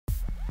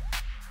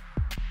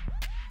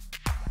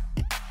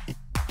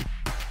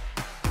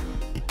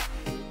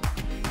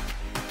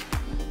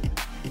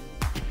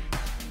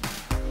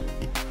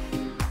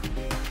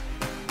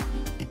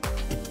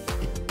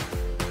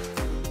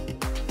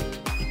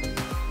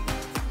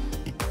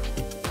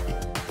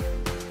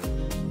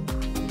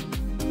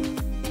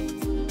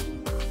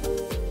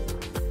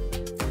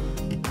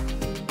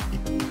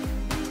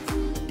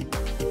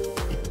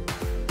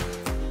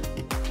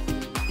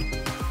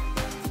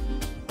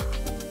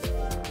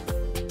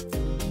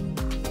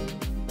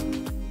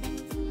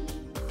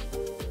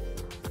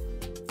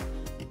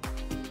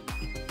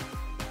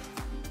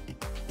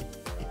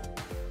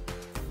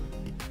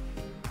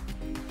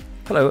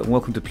Hello and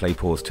welcome to Play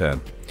Pause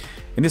Turn.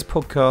 In this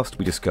podcast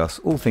we discuss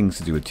all things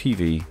to do with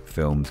TV,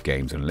 films,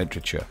 games and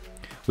literature.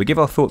 We give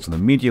our thoughts on the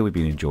media we've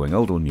been enjoying,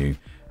 old or new,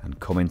 and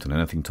comment on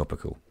anything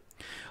topical.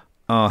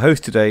 Our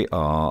hosts today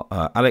are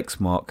Alex,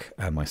 Mark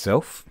and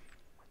myself.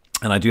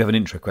 And I do have an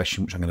intro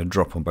question which I'm going to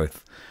drop on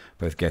both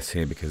guests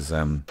here because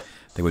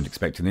they weren't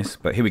expecting this.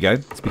 But here we go,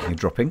 speaking of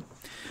dropping.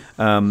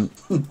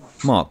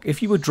 Mark,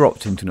 if you were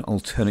dropped into an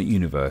alternate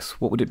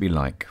universe, what would it be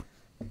like?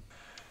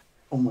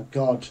 Oh my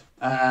God.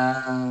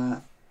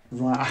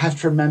 Right, I have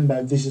to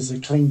remember this is a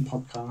clean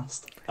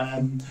podcast.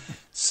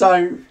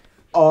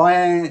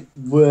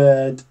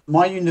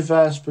 My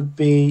universe would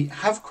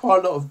have quite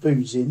a lot of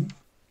booze in,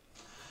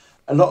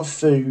 a lot of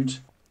food,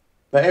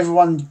 but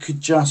everyone could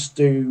just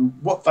do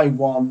what they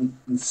want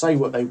and say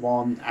what they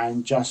want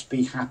and just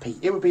be happy.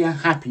 It would be a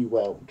happy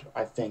world,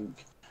 I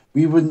think.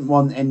 We wouldn't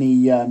want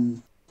any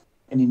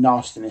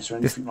nastiness or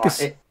anything like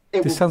that.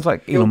 This sounds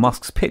like Elon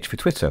Musk's pitch for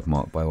Twitter,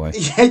 Mark, by the way.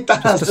 Yeah, it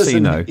does, just so you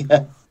know.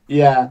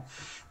 Yeah.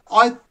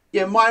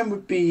 Mine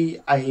would be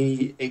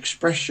a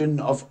expression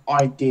of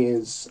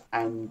ideas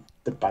and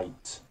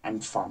debate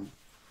and fun.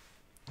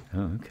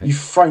 Oh, okay. You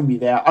throw me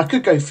there. I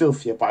could go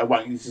filthier, but I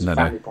won't. This is a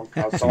family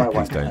podcast, so I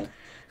won't. Don't.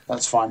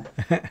 That's fine.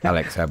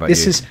 Alex, how about you?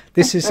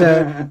 This is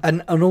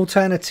an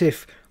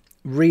alternative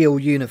real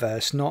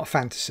universe, not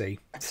fantasy.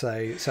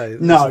 So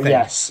no,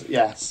 yes.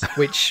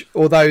 Which,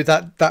 although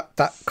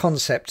that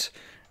concept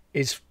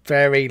is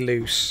very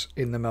loose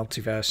in the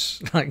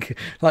multiverse,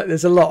 like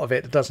there's a lot of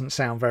it that doesn't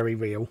sound very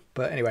real.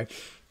 But anyway,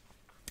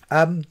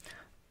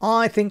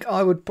 I think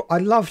I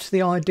loved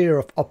the idea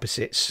of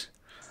opposites.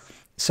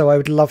 So I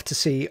would love to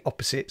see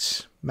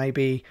opposites,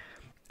 maybe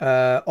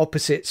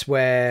opposites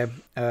where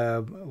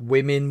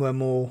women were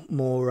more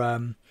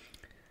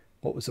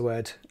what was the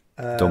word?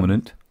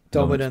 Dominant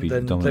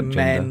than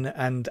men,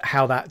 and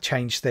how that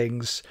changed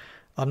things.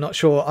 I'm not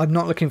sure. I'm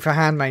not looking for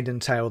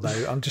Handmaid's Tale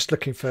though. I'm just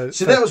looking for.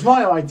 So that was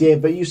my idea,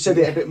 but you said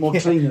it a bit more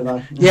cleaner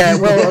though. Yeah,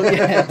 well,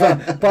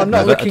 yeah, but I'm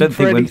not looking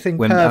for anything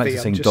when pervy. Alex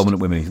is saying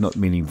dominant women, he's not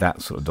meaning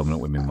that sort of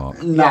dominant women,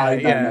 Mark.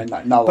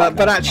 No.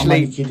 But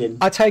actually,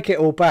 I take it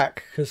all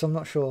back because I'm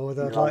not sure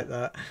whether I'd like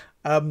that.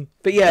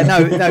 But yeah, no,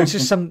 it's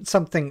just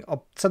something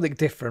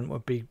different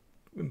would be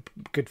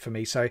good for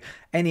me. So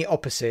any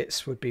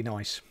opposites would be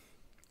nice.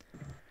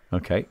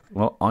 Okay.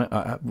 Well,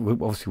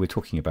 obviously we're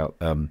talking about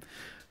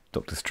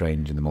Doctor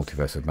Strange in the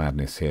Multiverse of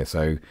Madness here.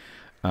 So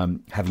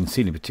having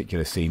seen a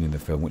particular scene in the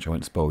film, which I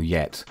won't spoil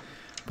yet,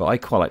 but I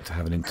quite like to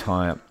have an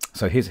entire...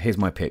 So here's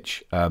my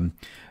pitch. An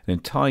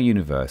entire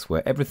universe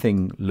where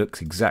everything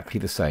looks exactly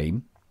the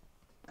same,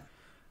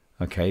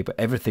 okay, but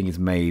everything is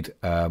made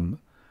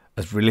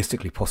as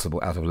realistically possible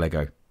out of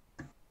Lego.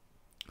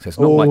 So it's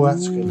not like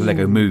the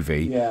Lego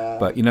movie,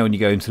 but you know when you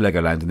go into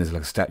Legoland and there's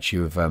like a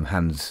statue of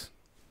Hans...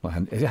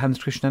 Is it Hans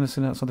Christian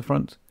Andersen outside the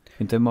front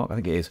in Denmark? I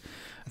think it is.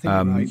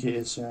 I think it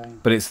is.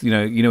 But it's you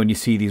know when you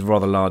see these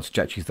rather large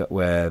statues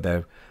where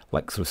they're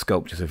like sort of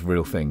sculptures of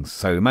real things.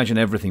 So imagine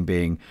everything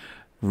being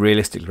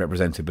realistically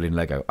representable in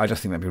Lego. I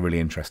just think that'd be really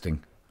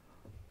interesting.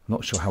 I'm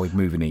not sure how we'd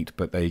move and eat,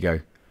 but there you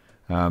go.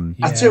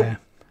 I tell you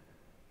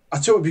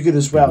it would be good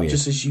as well.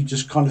 Just as you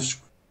just kind of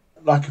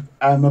like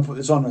I put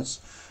this on us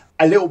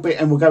a little bit,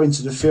 and we'll go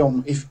into the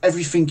film. If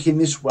everything in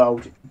this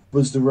world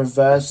was the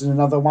reverse in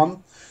another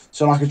one.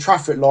 So like a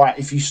traffic light,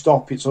 if you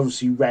stop, it's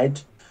obviously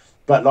red.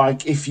 But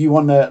like if you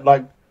want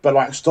to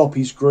stop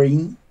is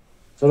green.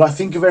 So like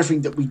think of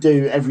everything that we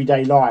do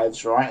everyday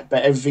lives, right?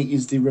 But everything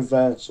is the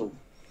reversal.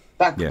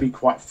 That could be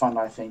quite fun,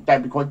 I think.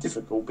 That'd be quite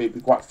difficult, but it'd be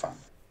quite fun.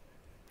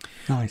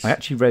 Nice. I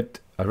read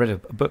a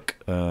book,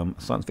 a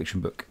science fiction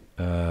book,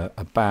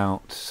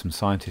 about some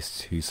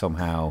scientists who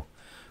somehow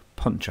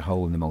punch a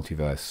hole in the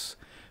multiverse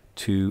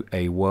to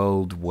a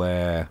world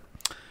where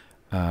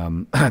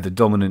the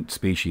dominant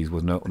species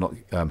was not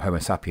Homo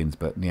sapiens,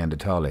 but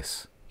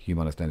Neanderthalis,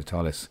 Humanus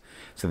Neanderthalis.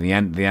 So the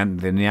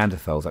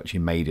Neanderthals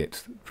actually made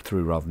it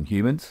through rather than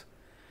humans.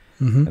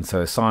 Mm-hmm. And so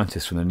a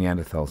scientist from the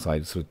Neanderthal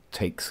side sort of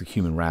takes a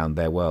human round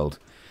their world.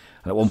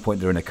 And at one point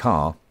they're in a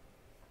car,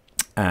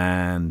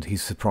 and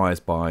he's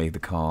surprised by the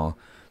car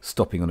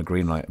stopping on a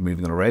green light and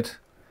moving on a red.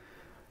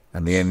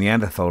 And the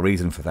Neanderthal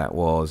reason for that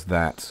was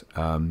that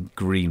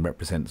green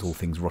represents all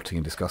things rotting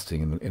and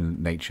disgusting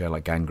in nature,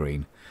 like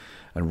gangrene.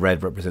 And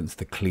red represents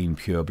the clean,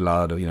 pure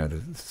blood, or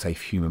the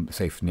safe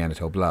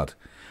Neanderthal blood.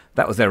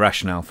 That was their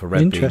rationale for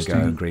red being go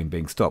and green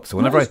being stopped. So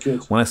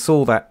when I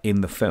saw that in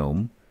the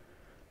film,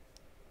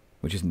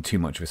 which isn't too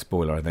much of a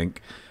spoiler, I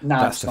think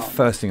that's the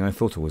first thing I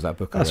thought of was that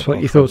book. That's what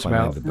you thought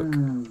about the book,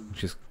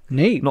 which is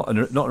neat. Not an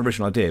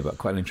original idea, but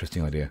quite an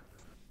interesting idea.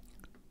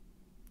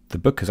 The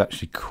book is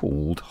actually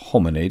called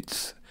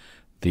Hominids: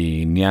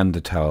 The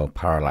Neanderthal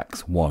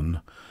Parallax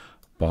 1.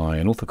 By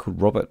an author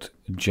called Robert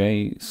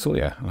J.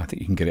 Sawyer, and I think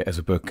you can get it as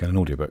a book and an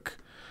audiobook,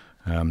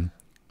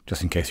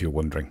 just in case you're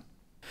wondering.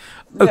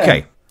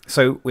 Okay,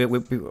 so we're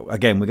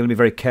going to be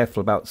very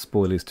careful about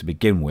spoilers to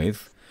begin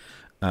with.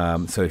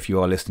 So if you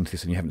are listening to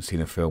this and you haven't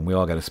seen a film, we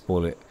are going to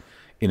spoil it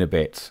in a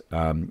bit.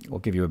 We'll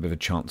give you a bit of a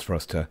chance for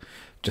us to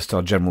just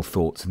our general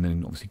thoughts, and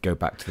then obviously go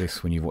back to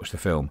this when you've watched the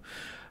film.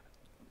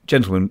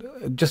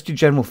 gentlemen, just your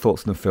general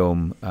thoughts on the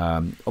film.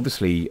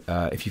 Obviously,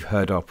 if you've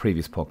heard our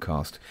previous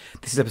podcast,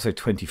 this is episode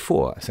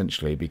 24,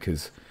 essentially,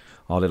 because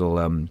our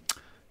little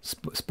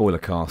spoiler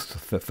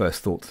cast, the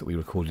first thoughts that we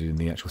recorded in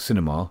the actual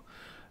cinema,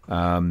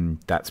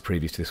 that's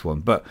previous to this one.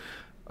 But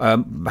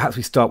perhaps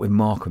we start with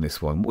Mark on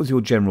this one. What was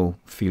your general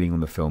feeling on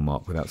the film,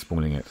 Mark, without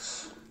spoiling it?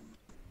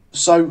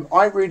 So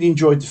I really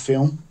enjoyed the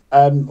film.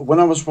 When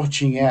I was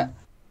watching it,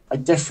 I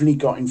definitely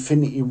got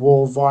Infinity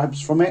War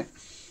vibes from it,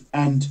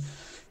 and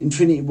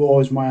Infinity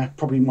War is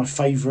probably my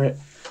favourite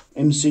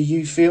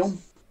MCU film.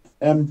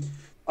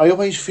 I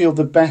always feel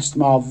the best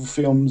Marvel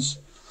films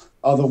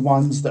are the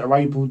ones that are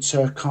able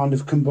to kind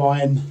of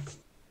combine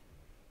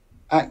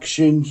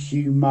action,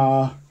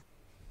 humour,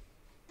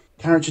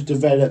 character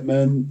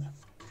development,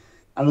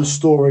 and a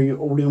story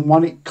all in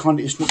one.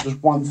 It's not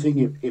just one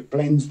thing, it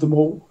blends them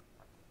all.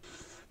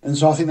 And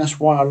so I think that's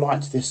why I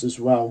liked this as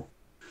well.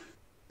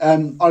 I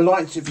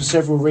liked it for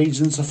several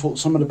reasons. I thought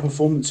some of the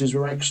performances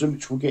were excellent,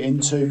 which we'll get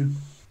into.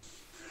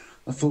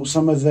 I thought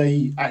some of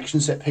the action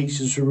set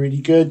pieces were really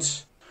good.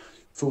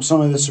 I thought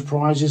some of the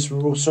surprises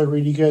were also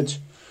really good.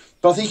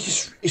 But I think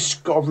it's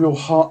got a real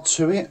heart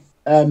to it.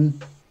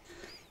 And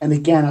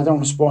again, I don't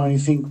want to spoil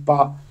anything,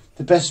 but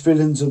the best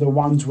villains are the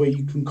ones where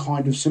you can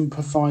kind of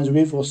sympathise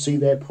with or see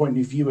their point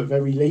of view at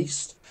very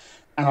least.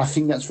 And I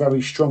think that's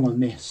very strong on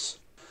this.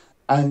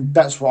 And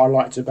that's what I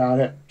liked about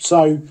it.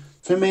 So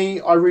for me,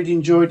 I really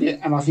enjoyed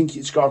it, and I think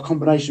it's got a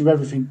combination of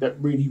everything that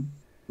really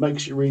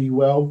makes it really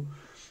well.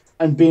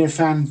 And being a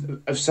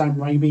fan of Sam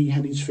Raimi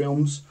and his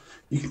films,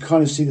 you can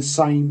kind of see the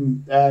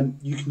same.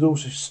 You can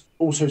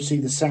also see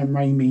the Sam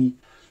Raimi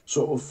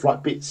sort of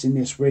like bits in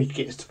this where he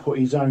gets to put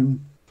his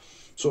own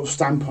sort of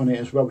stamp on it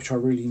as well, which I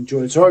really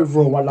enjoyed. So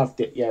overall, I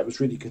loved it. Yeah, it was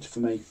really good for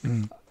me.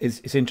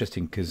 It's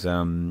interesting because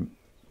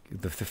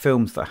the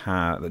films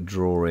that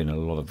draw in a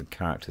lot of the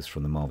characters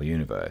from the Marvel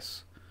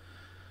Universe,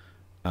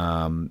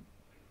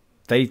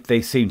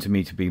 they seem to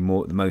me to be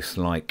the most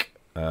like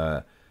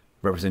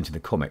representing the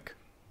comic,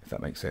 if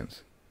that makes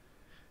sense.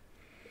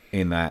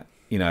 In that,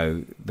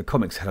 the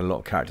comics had a lot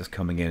of characters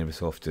coming in every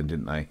so often,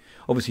 didn't they?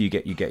 Obviously, you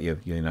get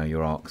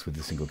your arcs with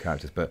the single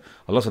characters, but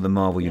a lot of the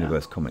Marvel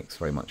Universe comics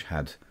very much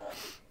had,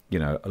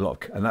 a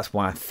lot, and that's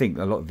why I think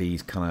a lot of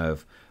these kind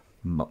of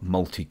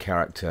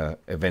multi-character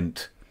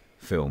event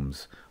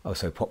films are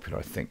so popular,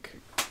 I think.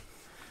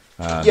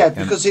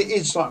 Because it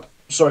is like,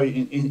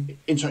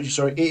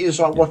 it is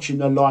like watching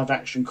a live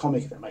action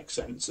comic, if that makes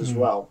sense as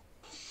well,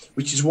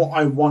 which is what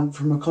I want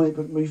from a comic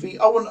book movie.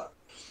 I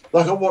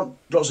want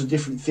lots of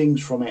different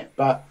things from it,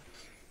 but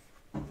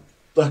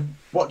like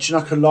watching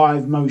like a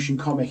live motion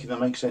comic, if that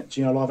makes sense,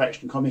 live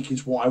action comic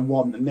is what I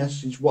want, and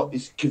this is what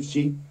this gives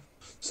you.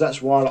 So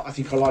that's why I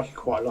think I like it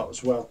quite a lot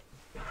as well.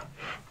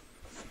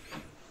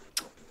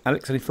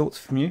 Alex, any thoughts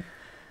from you?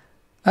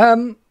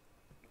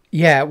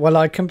 Yeah, well,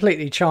 I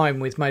completely chime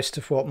with most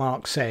of what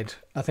Mark said.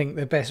 I think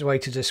the best way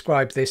to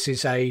describe this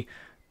is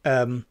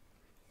an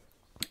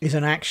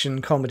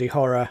action comedy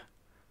horror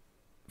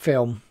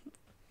film.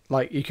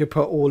 Like, you could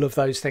put all of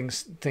those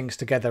things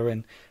together,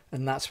 and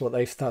that's what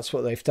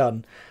they've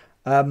done.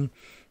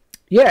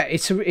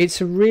 It's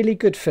a really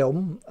good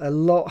film. A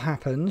lot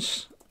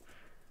happens.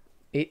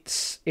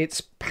 It's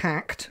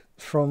packed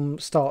from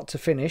start to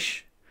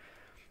finish.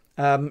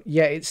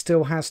 It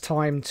still has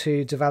time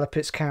to develop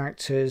its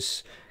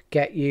characters,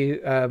 get you,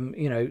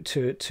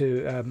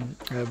 to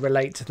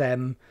relate to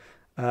them,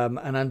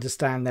 and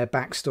understand their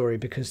backstory,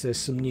 because there's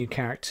some new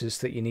characters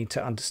that you need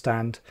to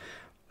understand.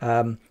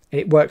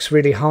 It works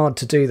really hard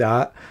to do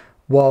that,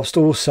 whilst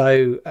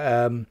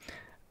also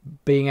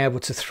being able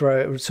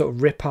to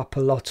rip up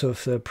a lot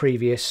of the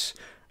previous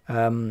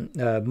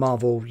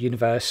Marvel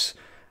universe,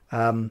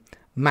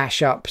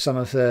 mash up some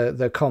of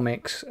the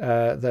comics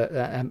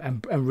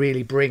and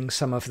really bring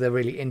some of the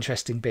really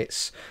interesting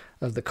bits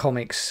of the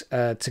comics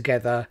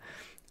together.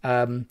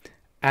 And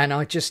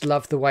I just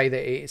love the way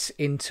that it's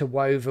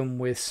interwoven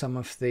with some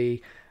of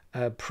the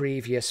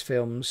previous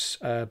films,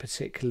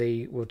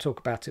 particularly, we'll talk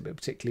about it, but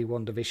particularly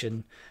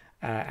WandaVision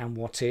and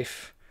What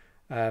If.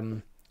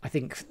 I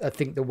think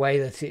the way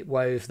that it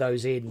wove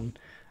those in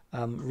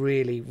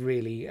really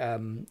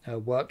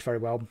worked very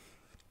well,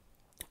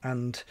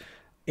 and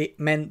it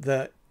meant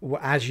that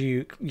as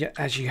you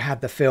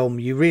had the film,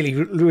 you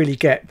really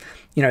get,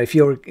 if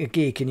you're a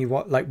geek and you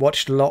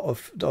watched a lot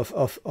of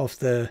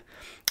the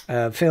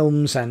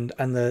films and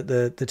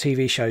the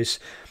TV shows,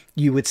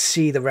 you would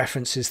see the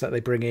references that they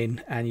bring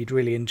in, and you'd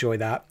really enjoy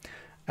that.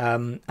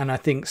 And I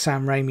think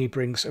Sam Raimi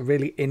brings a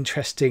really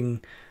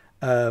interesting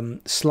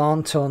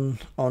slant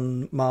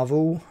on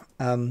Marvel,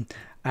 and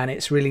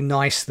it's really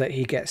nice that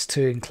he gets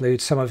to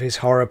include some of his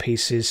horror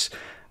pieces,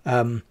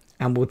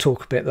 and we'll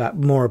talk a bit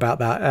more about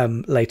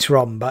that later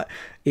on. But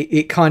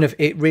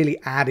it really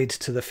added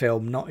to the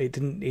film. It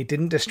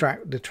didn't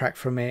detract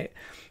from it,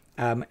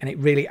 and it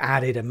really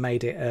added and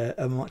made it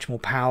a much more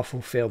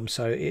powerful film.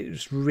 So it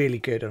was really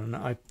good,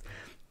 and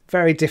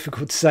very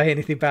difficult to say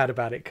anything bad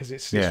about it, because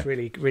it's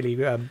really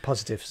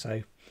positive.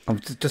 So I'm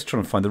just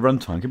trying to find the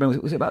runtime.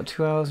 Was it about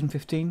 2 hours and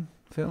 15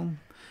 film?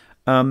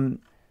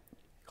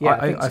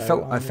 Yeah, I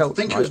felt I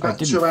think it was about I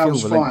didn't 2 feel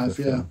hours the length 5. of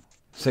the film.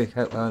 So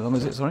how long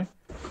is it? Sorry.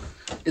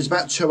 It's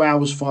about 2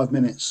 hours 5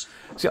 minutes.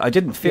 See, I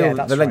didn't feel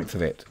the length right.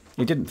 of it.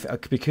 It didn't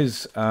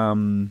because,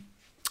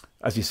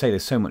 as you say,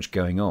 there's so much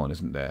going on,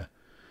 isn't there?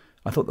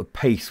 I thought the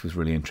pace was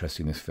really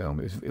interesting in this film.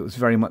 It was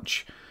very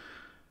much.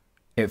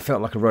 It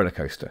felt like a roller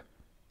coaster.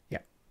 Yeah,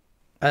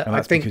 and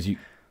that's because you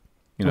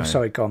know. Oh,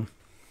 sorry, gone.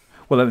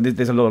 Well,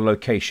 there's a lot of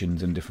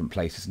locations and different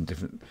places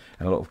and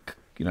a lot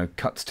of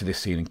cuts to this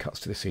scene and cuts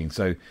to this scene.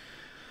 So,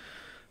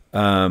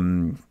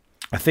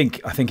 I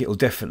think it will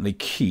definitely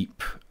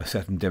keep a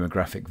certain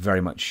demographic very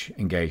much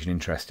engaged and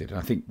interested. And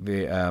I think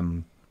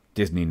the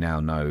Disney now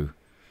know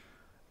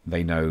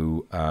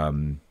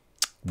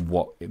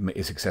what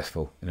is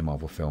successful in a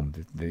Marvel film.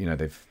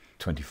 They've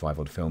 25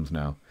 odd films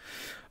now.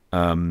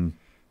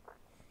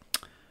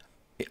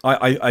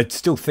 I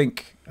still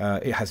think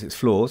it has its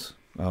flaws.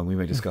 We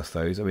may discuss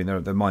those. I mean,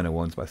 they're minor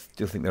ones, but I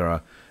still think there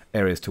are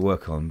areas to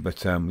work on.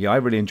 But I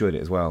really enjoyed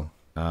it as well.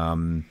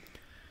 And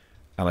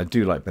I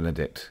do like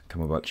Benedict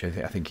Cumberbatch.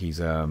 I think he's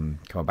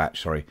Cumberbatch.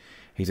 Sorry,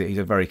 he's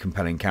a very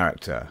compelling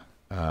character.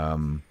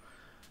 And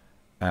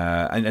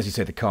as you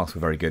said, the cast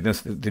were very good.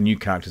 The new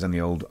characters and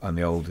the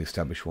old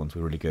established ones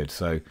were really good.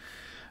 So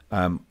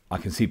I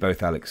can see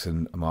both Alex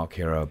and Mark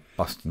here are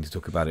busting to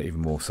talk about it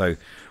even more. So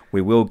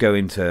we will go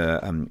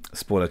into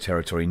spoiler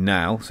territory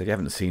now. So if you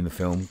haven't seen the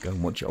film, go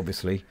and watch it,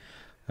 obviously.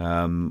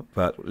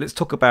 But let's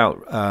talk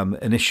about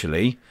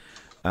initially.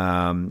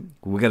 We're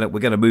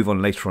gonna move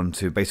on later on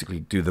to basically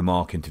do the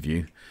Mark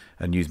interview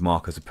and use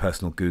Mark as a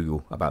personal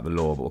Google about the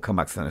lore. But we'll come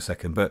back to that in a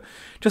second. But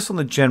just on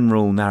the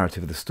general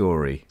narrative of the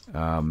story,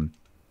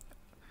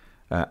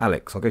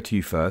 Alex, I'll go to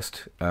you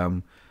first.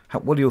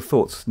 What are your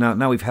thoughts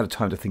now? We've had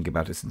time to think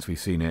about it since we've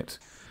seen it,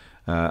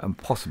 and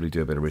possibly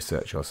do a bit of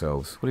research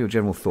ourselves. What are your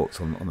general thoughts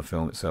on the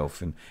film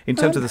itself, and in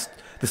terms of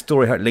the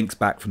story, how it links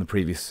back from the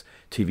previous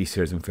TV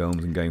series and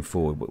films and going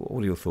forward?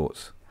 What are your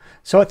thoughts?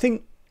 So I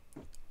think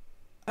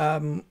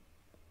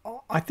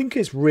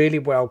it's really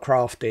well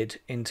crafted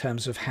in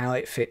terms of how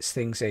it fits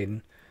things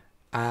in,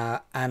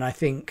 and I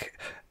think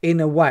in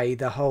a way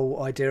the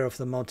whole idea of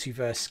the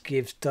multiverse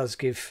does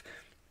give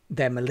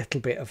them a little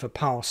bit of a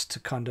pass to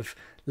kind of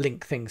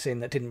link things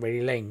in that didn't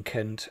really link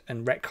and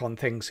retcon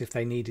things if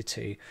they needed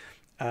to.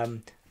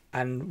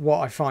 And what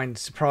I find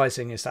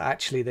surprising is that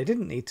actually they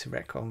didn't need to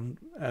retcon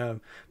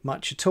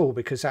much at all,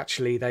 because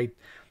actually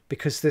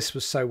because this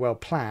was so well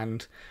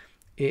planned,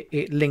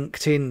 it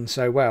linked in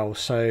so well.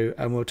 So,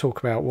 and we'll talk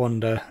about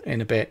Wanda in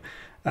a bit.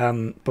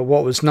 But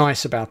what was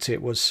nice about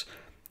it was,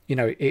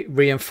 it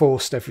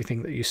reinforced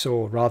everything that you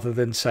saw, rather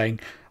than saying,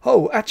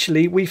 oh,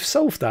 actually, we've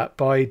solved that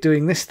by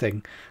doing this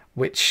thing,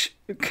 which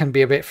can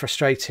be a bit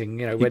frustrating,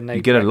 when they...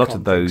 You get a lot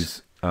of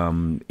those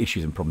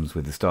issues and problems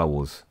with the Star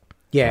Wars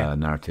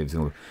narratives.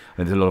 And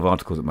there's a lot of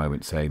articles at the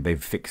moment saying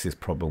they've fixed this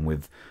problem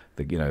with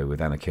with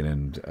Anakin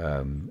and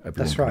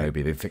Obi-Wan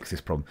Kenobi. They've fixed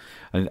this problem.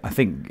 And I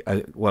think,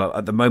 at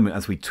the moment,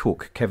 as we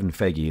talk, Kevin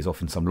Feige is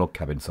off in some log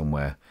cabin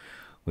somewhere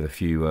with a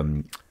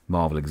few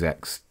Marvel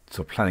execs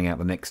sort of planning out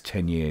the next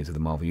 10 years of the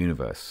Marvel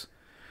Universe.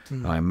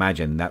 And I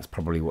imagine that's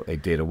probably what they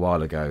did a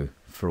while ago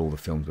for all the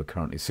films we're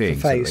currently seeing.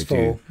 Phase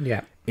 4,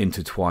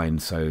 intertwine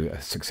so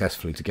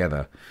successfully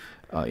together.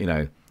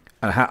 And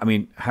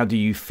how do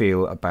you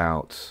feel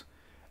about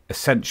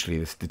essentially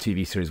the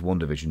TV series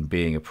WandaVision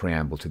being a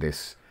preamble to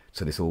this,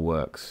 so this all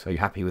works? Are you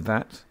happy with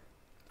that?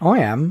 I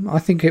am. I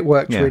think it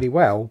worked really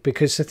well,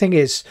 because the thing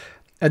is,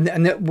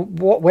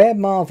 where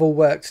Marvel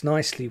worked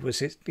nicely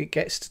was it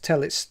gets to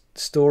tell its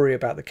story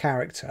about the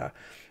character,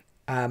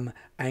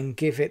 and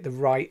give it the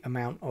right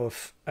amount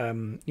of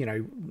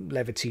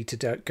levity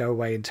to go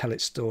away and tell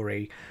its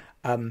story,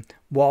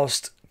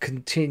 whilst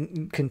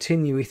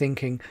continually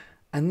thinking,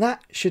 and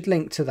that should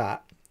link to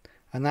that,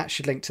 and that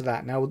should link to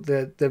that. Now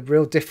the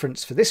real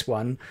difference for this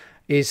one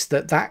is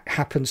that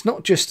happens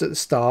not just at the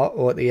start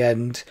or at the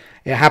end,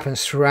 it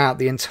happens throughout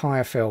the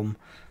entire film.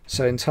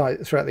 So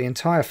throughout the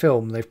entire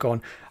film, they've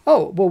gone,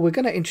 oh, well, we're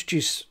going to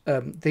introduce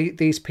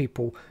these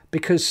people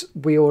because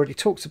we already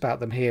talked about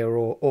them here,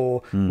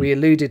 or we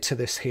alluded to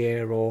this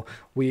here, or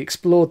we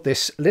explored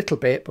this a little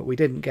bit, but we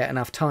didn't get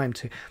enough time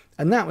to.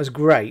 And that was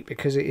great,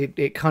 because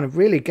it kind of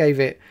really gave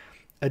it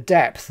a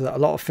depth that a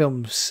lot of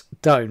films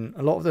don't.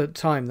 A lot of the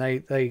time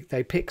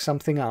they pick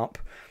something up,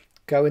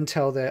 go and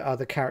tell their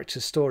other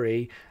character's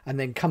story, and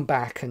then come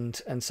back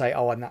and say,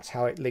 oh, and that's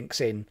how it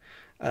links in.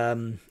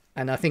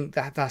 And I think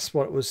that's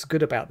what was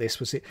good about this,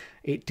 was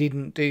it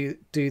didn't do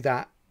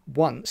that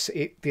once.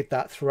 It did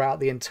that throughout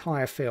the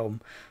entire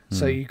film.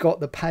 So you got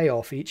the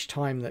payoff each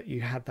time that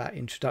you had that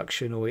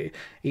introduction, or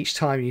each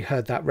time you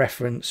heard that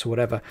reference or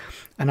whatever.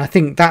 And I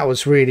think that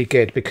was really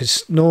good,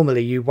 because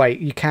normally you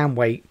can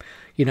wait,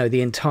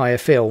 the entire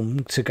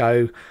film to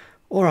go,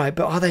 all right,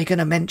 but are they going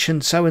to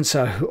mention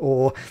so-and-so,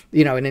 or,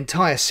 an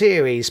entire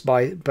series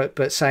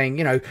but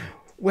saying,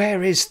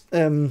 where is,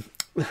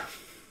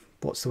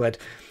 what's the word?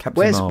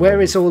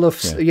 Where is all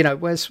of,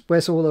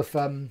 where's all of...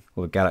 all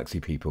the galaxy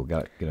people.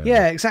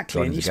 Yeah,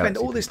 exactly. And you spend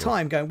all this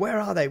time going, where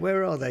are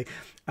they?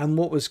 And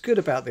what was good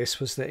about this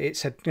was that it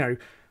said,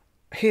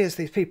 here's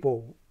these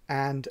people,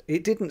 and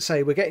it didn't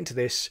say we're getting to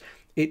this.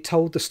 It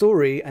told the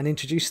story and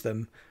introduced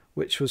them,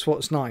 which was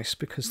what's nice,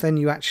 because then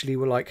you actually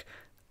were like,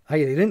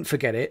 hey, they didn't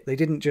forget it. They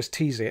didn't just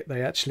tease it.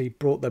 They actually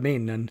brought them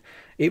in, and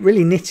it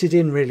really knitted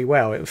in really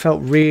well. It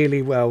felt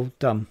really well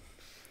done.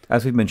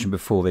 As we've mentioned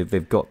before,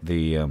 they've got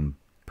the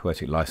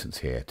poetic license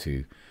here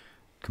to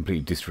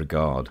completely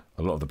disregard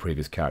a lot of the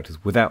previous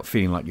characters without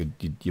feeling like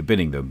you're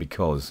binning them,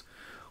 because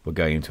we're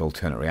going into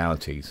alternate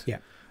realities. Yeah.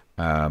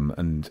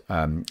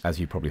 As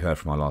you probably heard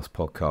from our last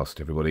podcast,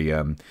 everybody,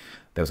 there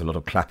was a lot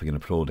of clapping and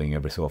applauding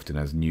every so often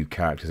as new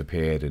characters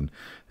appeared, and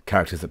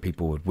characters that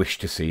people would wish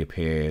to see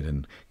appeared,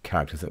 and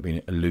characters that have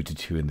been alluded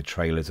to in the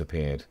trailers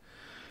appeared.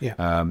 Yeah.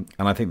 And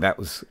I think that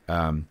was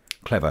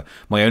clever.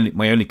 My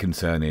only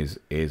concern is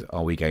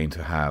are we going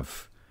to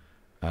have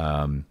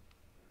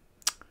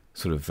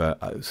sort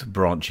of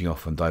branching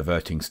off and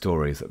diverting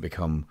stories that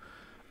become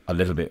a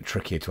little bit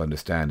trickier to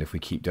understand if we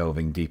keep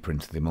delving deeper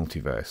into the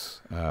multiverse.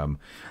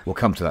 We'll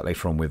come to that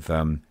later on with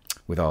our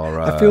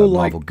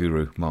Marvel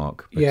guru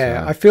Mark. But,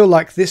 I feel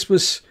like this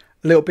was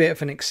a little bit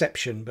of an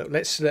exception, but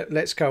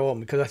let's go on,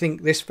 because I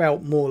think this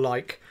felt more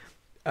like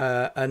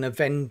an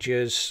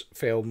Avengers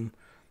film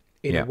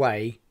in a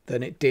way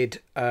than it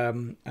did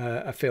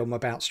a film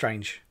about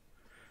Strange.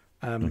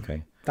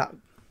 Okay.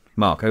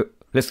 Mark,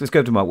 let's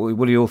go to Mark.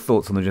 What are your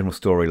thoughts on the general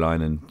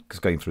storyline and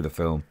just going through the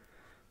film?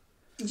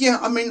 Yeah,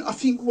 I mean, I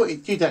think what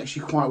it did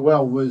actually quite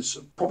well was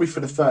probably for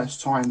the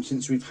first time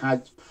since we've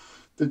had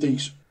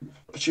since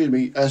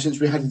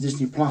we had the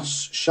Disney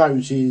Plus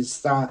shows,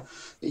 is that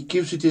it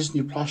gives the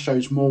Disney Plus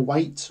shows more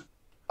weight.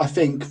 I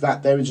think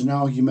that there is an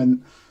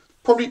argument,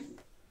 probably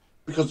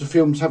because the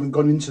films haven't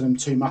gone into them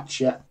too much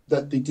yet,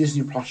 that the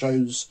Disney Plus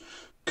shows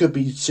could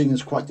be seen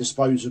as quite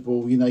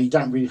disposable. You know, you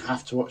don't really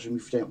have to watch them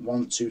if you don't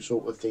want to,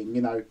 sort of thing,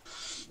 you know.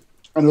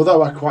 And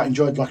although I quite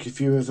enjoyed like a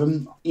few of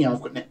them, you know,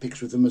 I've got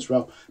nitpicks with them as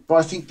well. But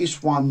I think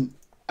this one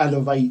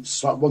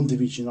elevates like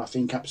WandaVision, I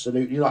think,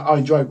 absolutely. Like, I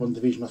enjoyed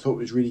WandaVision. I thought it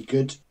was really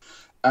good.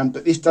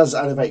 But this does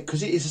elevate,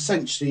 because it is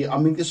essentially, I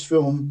mean, this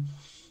film,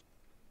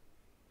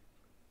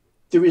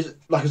 there is,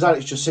 like as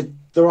Alex just said,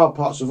 there are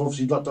parts of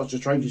obviously like Doctor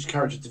Strange's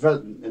character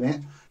development in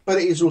it, but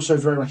it is also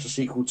very much a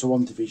sequel to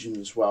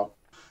WandaVision as well.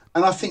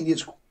 And I think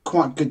it's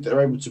quite good that they're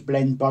able to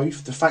blend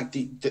both. The fact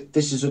that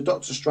this is a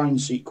Doctor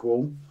Strange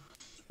sequel,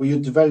 where you're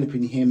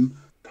developing him,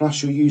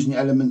 plus you're using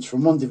elements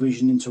from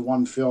WandaVision into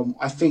one film,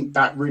 I think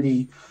that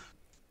really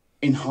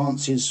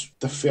enhances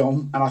the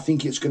film, and I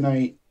think it's going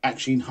to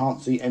actually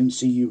enhance the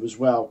MCU as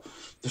well.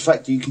 The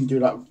fact that you can do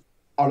like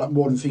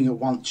more than thing at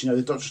once, you know,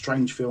 the Doctor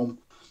Strange film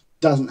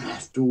doesn't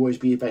have to always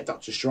be about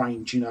Doctor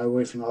Strange, you know, or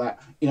anything like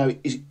that. You know,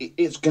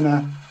 it's going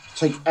to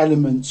take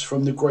elements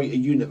from the greater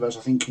universe,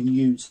 I think, and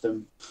use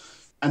them.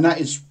 And that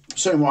is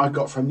certainly what I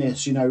got from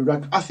this, you know.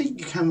 Like, I think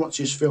you can watch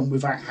this film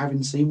without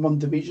having seen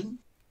WandaVision.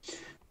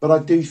 But I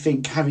do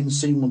think having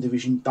seen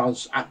WandaVision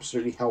does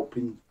absolutely help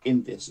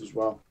in this as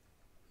well.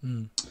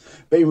 Mm.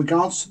 But in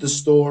regards to the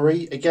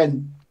story,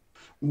 again,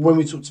 when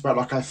we talked about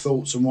like our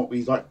thoughts and what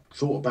we like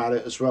thought about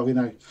it as well, you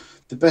know,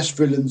 the best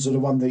villains are the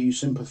one that you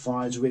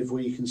sympathise with,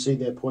 where you can see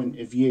their point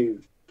of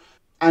view.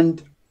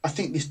 And I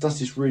think this does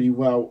this really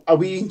well. Are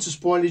we into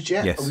spoilers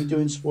yet? Yes. Are we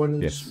doing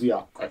spoilers? Yes. We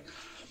are. Okay.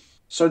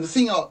 So the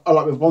thing I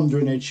like with Wanda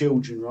and her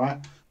children, right?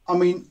 I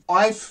mean,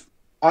 I've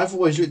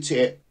always looked at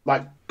it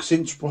like,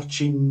 since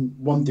watching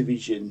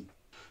WandaVision,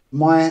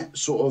 my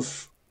sort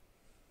of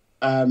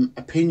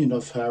opinion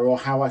of her, or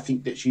how I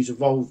think that she's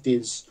evolved,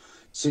 is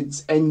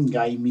since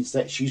Endgame, is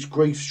that she's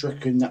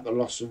grief-stricken at the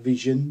loss of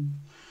Vision.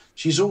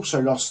 She's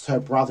also lost her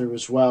brother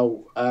as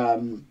well,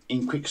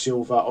 in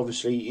Quicksilver,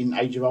 obviously in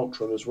Age of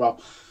Ultron as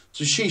well.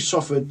 So she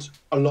suffered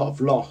a lot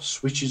of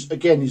loss, which is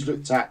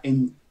looked at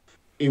in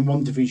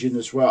WandaVision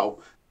as well.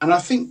 And I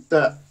think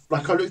that,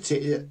 like I looked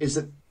at it, is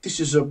that this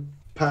is a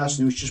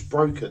person who's just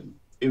broken,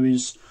 who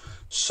is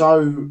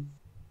so,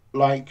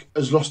 like,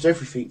 has lost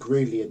everything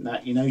really in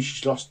that, you know.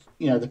 She's lost,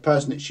 you know, the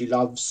person that she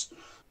loves.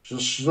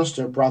 She's lost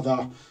her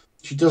brother.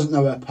 She doesn't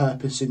know her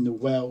purpose in the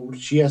world.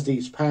 She has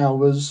these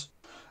powers.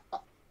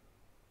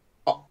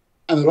 And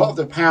a lot of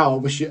the power,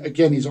 which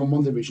again is on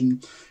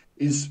WandaVision,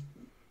 is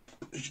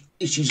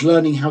she's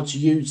learning how to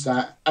use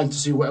that and to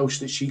see what else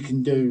that she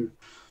can do.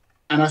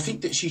 And I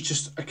think that she's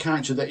just a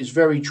character that is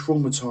very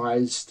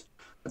traumatised.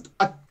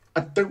 I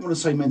don't want to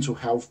say mental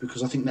health,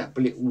 because I think that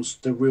belittles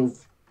the real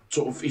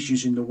sort of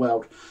issues in the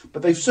world.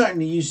 But they've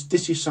certainly used,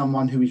 this is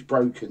someone who is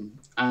broken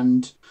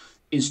and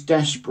is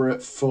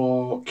desperate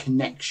for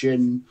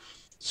connection,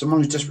 someone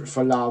who's desperate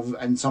for love,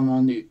 and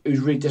someone who's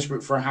really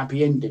desperate for a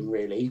happy ending,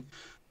 really.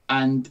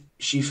 And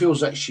she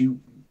feels like she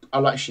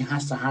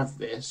has to have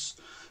this,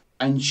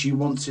 and she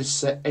wants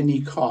this at any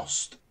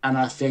cost. And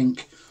I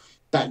think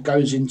that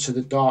goes into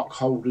the dark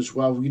hold as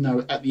well. You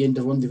know, at the end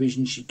of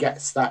WandaVision, she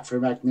gets that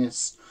from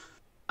Agnes.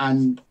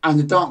 And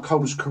the dark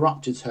hold has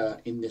corrupted her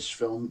in this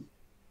film,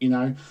 you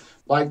know.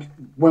 Like,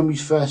 when we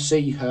first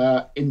see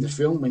her in the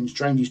film, when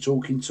Strange is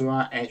talking to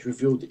her, and it's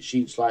revealed that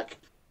she's, like,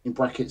 in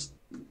brackets,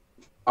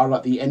 are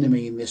like the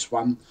enemy in this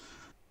one.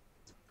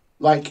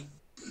 Like,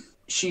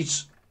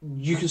 she's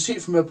you can see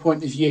it from her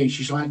point of view.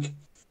 She's like,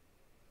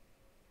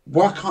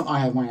 why can't I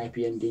have my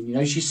happy ending? You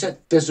know, she said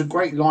there's a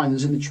great line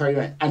that's in the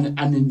trailer and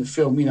in the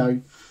film. You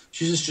know,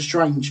 she's just a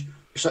strange.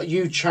 It's like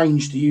you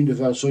change the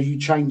universe or you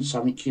change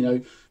something. You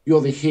know,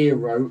 you're the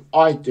hero.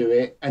 I do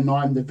it, and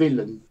I'm the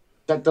villain.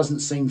 That doesn't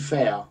seem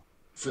fair,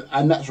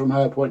 and that's from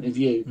her point of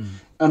view.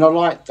 And I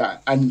like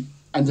that. And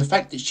the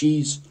fact that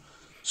she's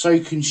so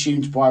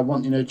consumed by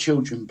wanting her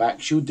children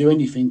back, she'll do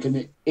anything,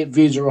 and it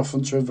veers her off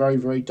onto a very,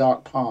 very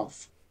dark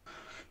path.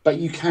 But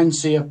you can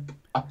see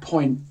a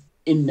point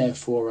in there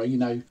for her, you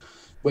know,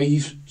 where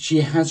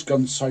she has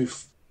gone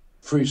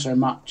through so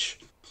much,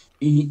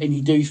 and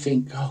you do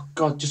think, oh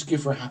God, just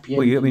give her a happy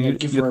ending,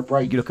 give her a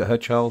break. You look at her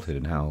childhood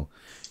and how,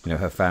 you know,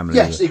 her family,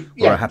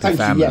 or a happy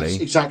family, yes,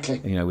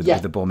 exactly. You know, with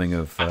the bombing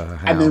of her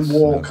house, and then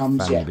war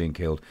comes, family being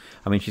killed.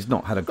 I mean, she's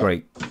not had a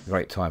great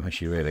time, has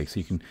she? Really?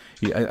 So you can,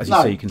 as you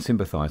say, you can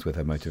sympathise with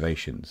her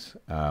motivations.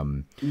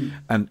 And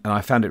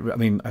I found it. I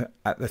mean,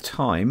 at the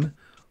time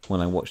when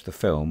I watched the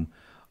film,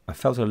 I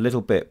felt a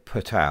little bit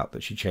put out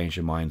that she changed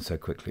her mind so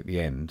quickly at the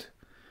end,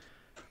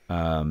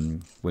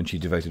 when she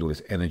devoted all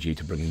this energy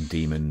to bringing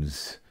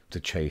demons to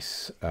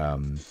chase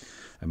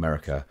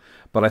America.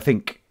 But I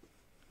think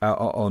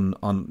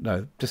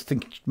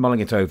mulling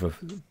it over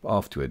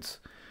afterwards,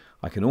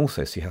 I can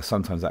also see how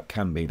sometimes that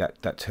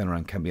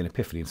turnaround can be an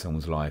epiphany in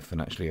someone's life, and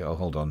actually, oh,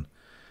 hold on,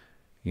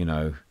 you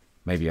know,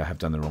 maybe I have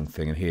done the wrong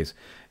thing, and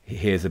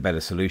here's a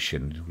better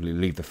solution.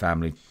 Leave the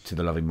family to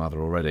the loving mother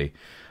already.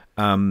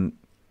 My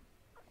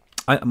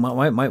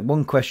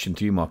one question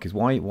to you, Mark, is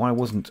why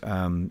wasn't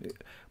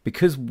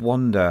because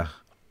Wanda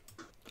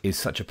is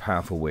such a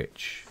powerful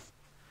witch,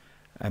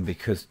 and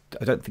because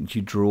I don't think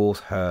she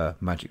draws her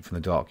magic from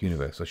the Dark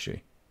Universe, does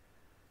she?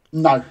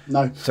 No.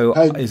 So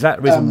is that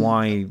the reason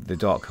why the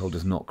Darkhold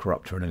does not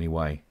corrupt her in any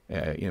way,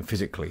 you know,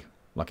 physically,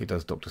 like it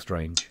does Doctor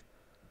Strange?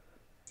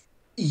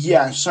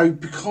 Yeah. So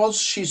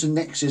because she's a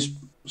Nexus,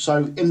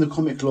 so in the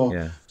comic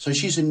lore, so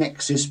she's a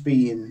Nexus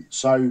being.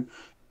 So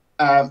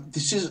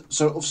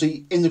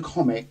obviously in the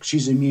comic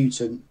she's a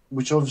mutant,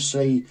 which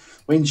obviously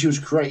when she was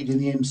created in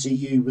the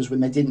MCU was when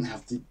they didn't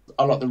have the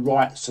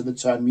rights to the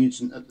term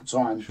mutant at the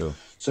time. Sure.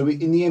 So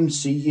in the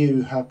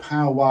MCU, her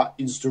power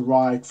is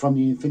derived from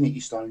the Infinity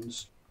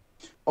Stones,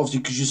 obviously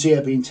because you see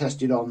her being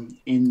tested on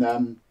in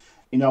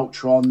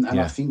Ultron, and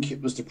I think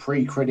it was the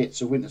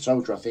pre-credits of Winter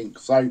Soldier. I think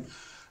so.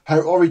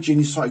 Her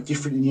origin is slightly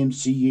different in the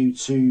MCU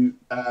to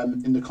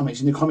in the comics.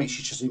 In the comics,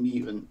 she's just a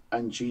mutant,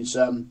 and she's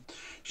on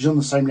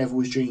the same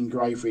level as Jean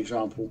Grey, for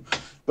example.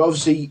 But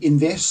obviously, in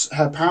this,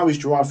 her power is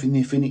derived from the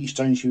Infinity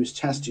Stone she was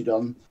tested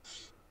on.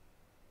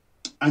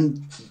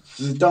 And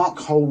the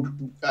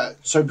Darkhold,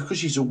 so because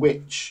she's a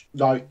witch,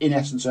 like, in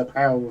essence, her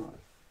power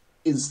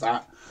is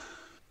that.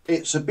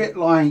 It's a bit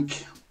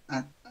like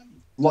the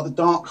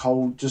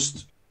Darkhold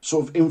just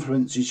sort of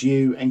influences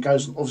you and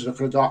goes, obviously,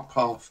 for a dark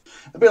path.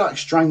 A bit like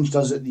Strange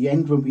does at the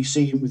end when we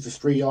see him with the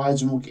three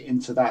eyes, and we'll get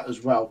into that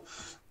as well.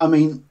 I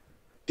mean,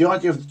 the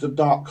idea of the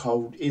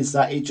Darkhold is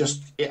that it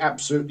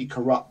absolutely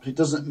corrupts. It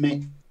doesn't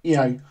mean, you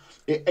know,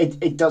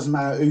 it doesn't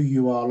matter who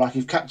you are. Like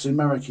if Captain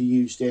America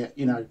used it,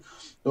 you know,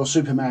 or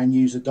Superman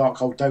used the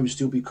Darkhold, they would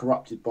still be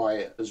corrupted by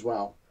it as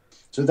well.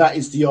 So that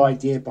is the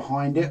idea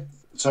behind it.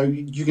 So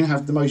you can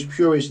have the most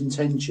purest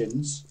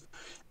intentions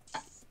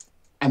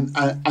and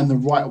the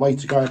right way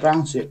to go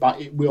about it,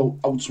 but it will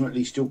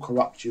ultimately still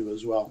corrupt you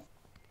as well.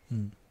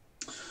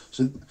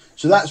 So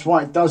that's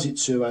why it does it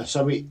to her.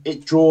 So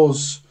it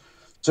draws,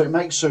 so it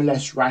makes her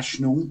less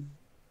rational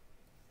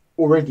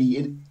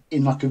already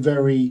in like a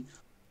very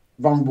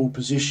vulnerable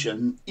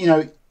position. You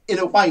know, in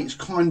a way, it's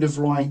kind of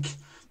like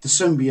the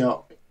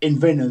symbiote in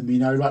Venom, you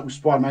know, like with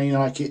Spider-Man, you know,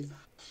 like it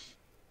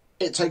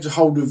takes a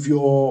hold of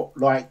your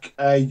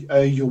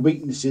your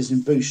weaknesses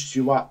and boosts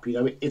you up. You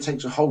know, it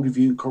takes a hold of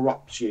you and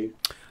corrupts you,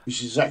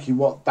 which is exactly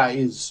what that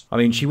is. I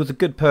mean, she was a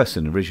good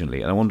person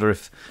originally, and I wonder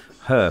if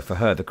for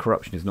her the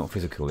corruption is not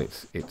physical;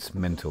 it's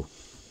mental.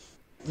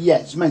 Yeah,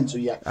 it's mental.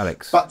 Yeah,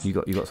 Alex, but you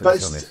got something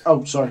on this?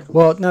 Oh, sorry.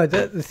 Well, no.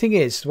 The thing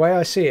is, the way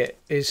I see it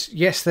is,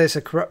 yes, there's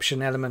a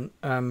corruption element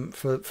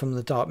from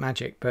the dark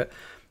magic, but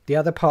the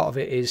other part of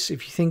it is,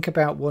 if you think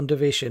about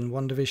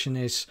WandaVision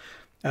is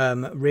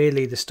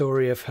really the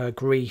story of her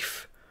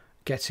grief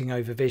getting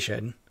over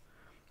Vision,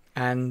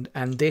 and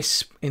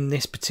this in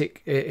this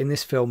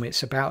film,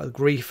 it's about a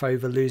grief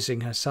over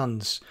losing her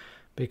sons,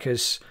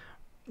 because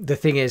the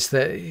thing is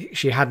that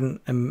she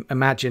hadn't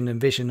imagined and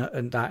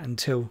envisioned that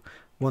until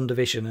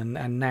WandaVision,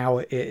 and now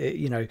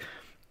you know,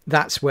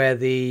 that's where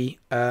the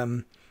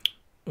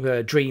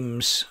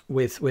dreams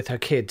with her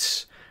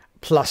kids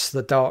plus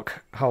the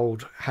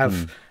Darkhold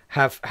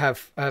have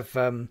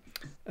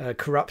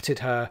corrupted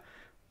her,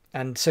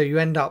 and so you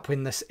end up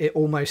in this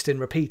almost in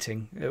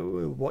repeating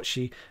what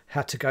she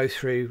had to go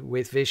through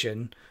with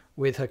Vision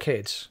with her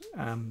kids.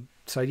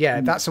 So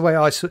yeah, that's the way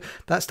I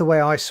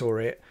saw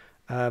it.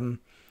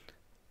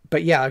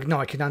 But yeah, no,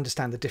 I can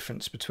understand the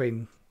difference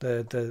between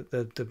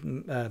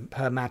the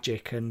her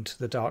magic and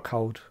the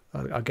Darkhold.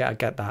 I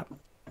get that.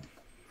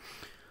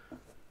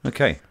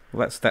 Okay,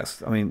 Well,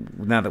 that's. I mean,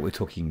 now that we're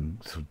talking,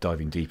 sort of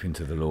diving deep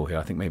into the lore here,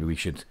 I think maybe we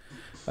should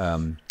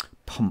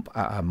pump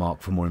at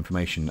Mark for more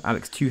information.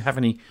 Alex, do you have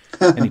any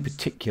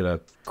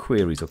particular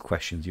queries or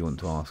questions you want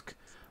to ask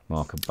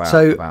Mark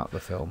about the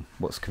film?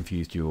 What's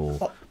confused you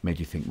or made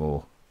you think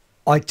more?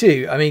 I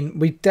do. I mean,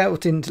 we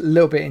delved a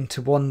little bit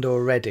into Wanda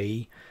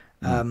already.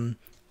 I'm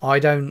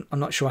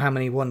not sure how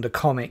many Wanda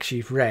comics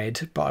you've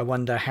read, but I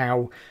wonder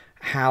how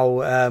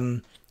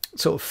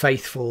sort of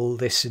faithful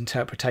this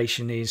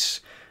interpretation is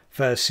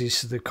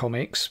versus the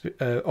comics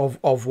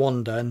of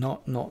Wanda,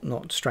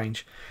 not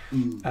Strange.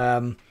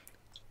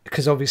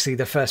 Because obviously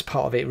the first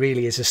part of it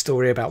really is a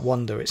story about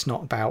Wanda. It's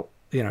not about,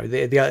 you know,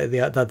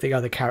 the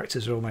other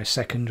characters are almost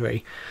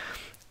secondary.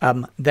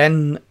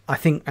 Then I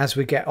think as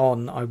we get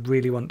on, I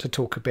really want to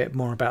talk a bit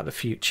more about the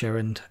future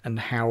and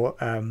how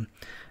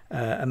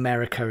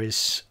America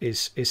is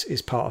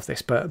part of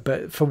this.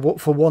 But for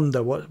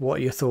Wanda, what are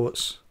your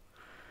thoughts?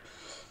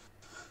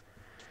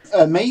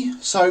 Me?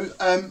 So,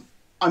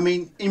 I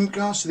mean, in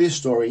regards to this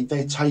story,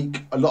 they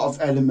take a lot of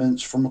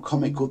elements from a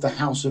comic called The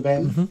House of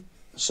M. Mm-hmm.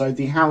 So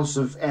the House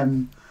of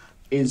M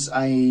is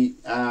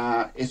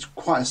it's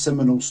quite a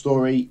seminal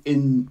story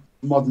in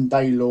modern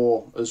day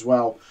lore as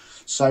well.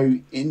 So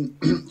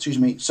excuse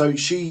me. So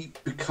she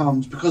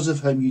becomes, because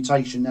of her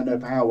mutation and her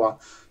power,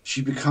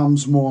 she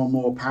becomes more and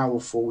more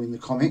powerful in the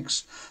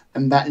comics,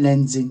 and that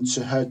lends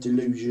into her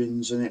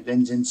delusions and it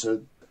lends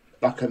into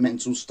like her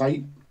mental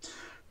state,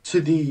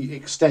 to the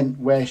extent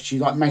where she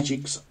like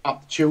magics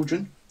up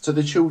children. So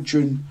the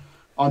children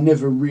are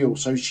never real.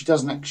 So she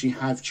doesn't actually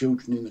have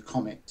children in the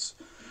comics.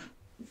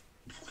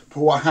 But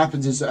what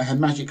happens is that her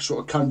magic sort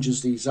of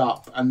conjures these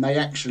up, and they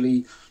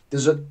actually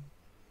there's a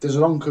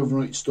long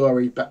coherent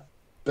story, but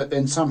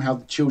then somehow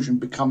the children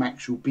become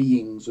actual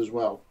beings as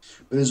well.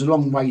 But there's a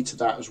long way to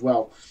that as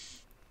well.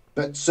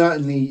 But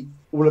certainly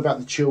all about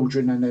the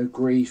children and their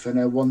grief and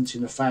their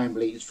wanting a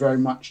family is very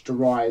much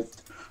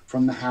derived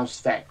from the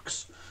House of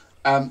X.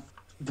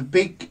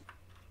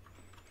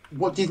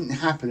 What didn't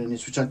happen in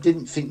this, which I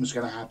didn't think was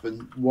going to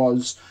happen,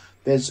 was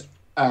there's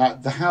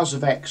the House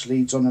of X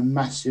leads on a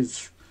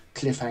massive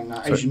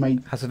cliffhanger. Sorry, as you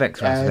made House of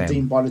X,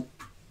 deemed by the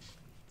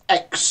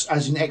X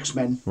as in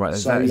X-Men. Right,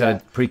 is that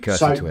a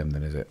precursor to him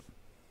then, is it?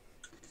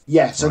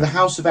 Yeah, so right. The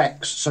House of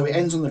X, so it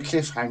ends on the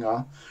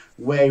cliffhanger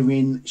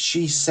wherein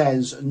she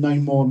says no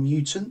more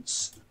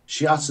mutants.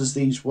 She utters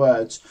these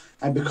words,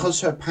 and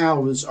because her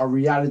powers are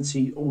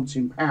reality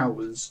altering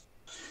powers,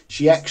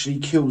 she actually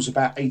kills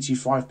about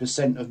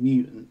 85% of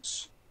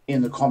mutants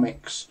in the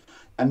comics,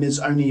 and there's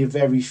only a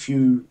very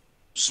few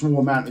small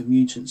amount of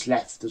mutants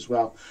left as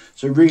well.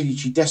 So really,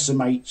 she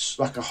decimates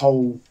like the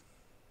whole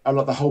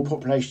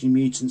population of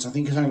mutants. I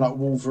think it's only like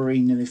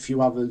Wolverine and a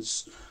few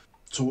others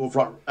sort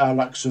of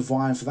like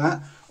survive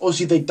that.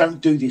 Obviously, they don't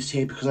do this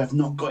here because I've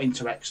not got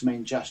into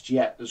X-Men just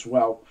yet as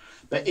well.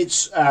 But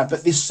it's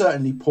but this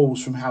certainly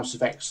pulls from House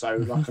of X though,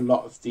 like a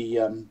lot of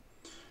the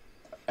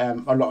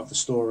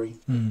story.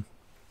 Mm.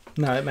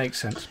 No, it makes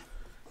sense.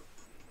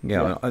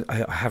 Yeah,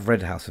 I have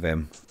read House of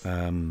M,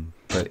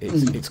 but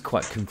it's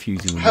quite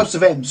confusing. House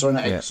of M, sorry,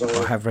 not X. Sorry.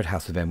 I have read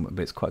House of M,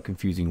 but it's quite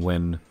confusing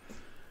when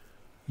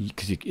when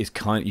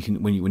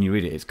you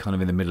read it, it's kind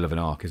of in the middle of an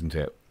arc, isn't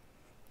it?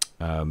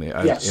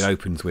 Yes. It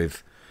opens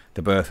with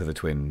the birth of the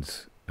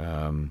twins,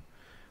 and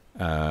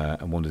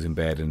Wanda's in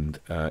bed, and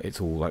it's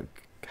all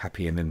like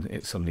happy, and then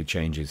it suddenly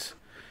changes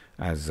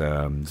as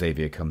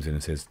Xavier comes in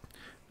and says,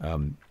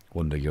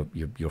 "Wanda, you're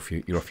off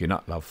your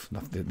nut, love.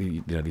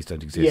 These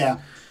don't exist." Yeah.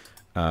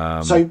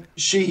 So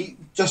she,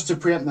 just to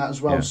preempt that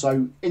as well. Yeah.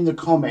 So in the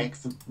comic,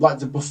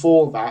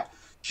 before that,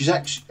 she's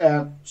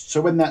actually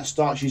so when that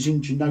starts, she's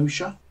in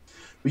Genosha,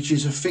 which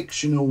is a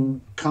fictional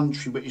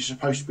country which is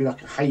supposed to be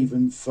like a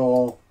haven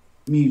for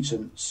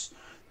mutants,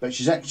 but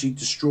she's actually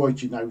destroyed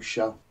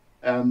Genosha,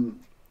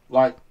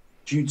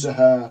 due to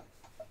her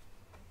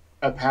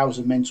powers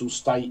and mental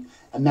state,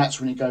 and that's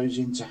when it goes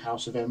into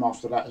House of M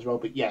after that as well.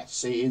 But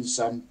yes, it is.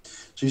 So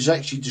she's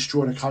actually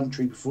destroyed a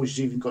country before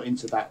she's even got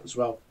into that as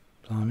well.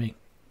 Blimey.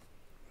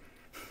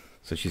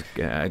 So she's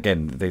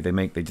again. They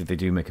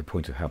do make a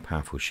point of how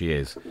powerful she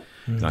is.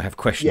 And I have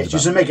questions. Yeah,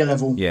 she's a mega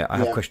level. Yeah, I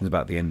have questions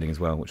about the ending as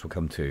well, which we'll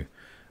come to.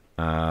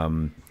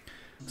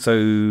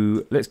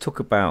 So let's talk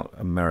about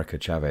America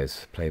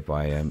Chavez, played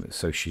by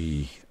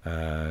Xochitl.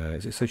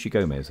 Is it Xochitl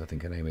Gomez? I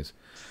think her name is,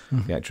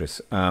 the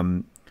actress.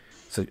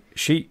 So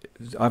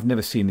I've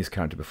never seen this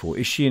character before.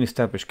 Is she an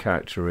established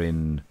character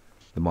in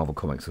the Marvel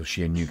comics, or is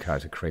she a new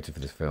character created for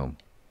this film?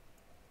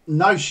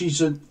 No,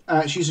 she's a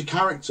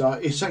character.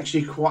 It's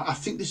actually I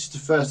think this is the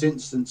first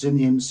instance in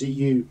the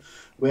MCU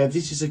where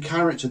this is a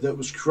character that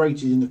was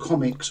created in the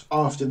comics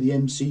after the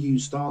MCU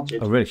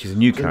started. Oh, really? She's a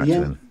new character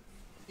then?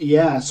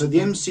 Yeah, so the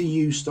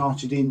MCU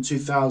started in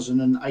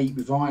 2008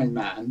 with Iron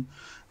Man,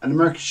 and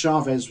America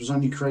Chavez was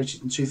only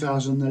created in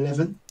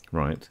 2011.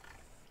 Right.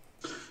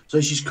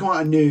 So she's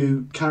quite a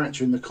new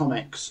character in the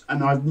comics,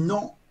 and I've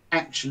not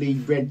actually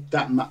read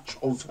that much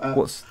of her.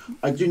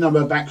 I do know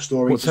her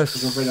backstory. What's her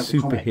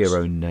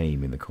superhero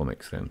name in the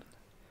comics then?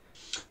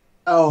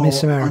 Oh,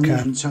 Miss America. I knew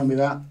you can tell me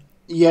that.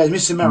 Yeah,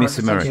 Miss America. Miss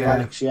America. Yeah.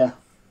 Alex,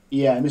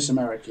 yeah, Miss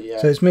America. Yeah.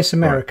 So it's Miss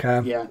America.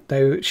 Right. Yeah.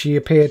 Though she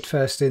appeared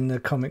first in the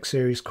comic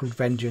series called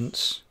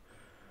Vengeance.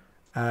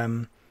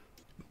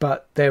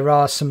 But there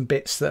are some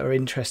bits that are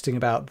interesting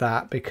about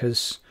that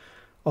because,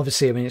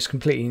 obviously, I mean, it's a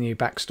completely new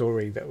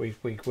backstory that we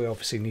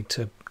obviously need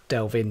to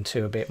delve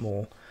into a bit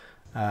more.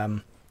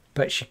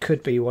 But she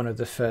could be one of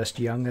the first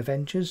young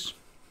Avengers.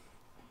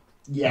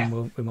 Yeah.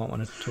 And we might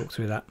want to talk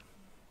through that.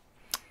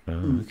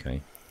 Oh,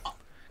 okay.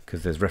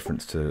 Because there's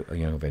reference to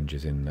Young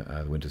Avengers in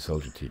the Winter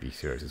Soldier TV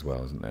series as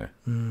well, isn't there?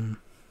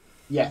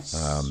 Yes.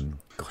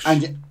 Gosh.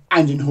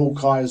 And in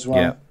Hawkeye as well.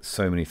 Yeah,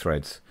 so many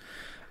threads.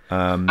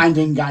 And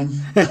in Game.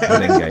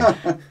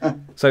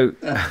 So,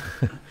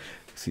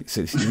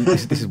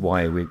 this is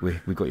why we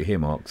got you here,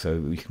 Mark, so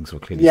we can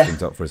sort of clear these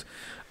things up for us.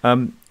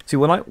 See,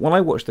 when I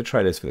watched the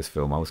trailers for this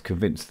film, I was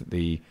convinced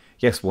that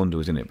Wanda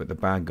was in it, but the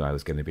bad guy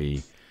was going to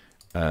be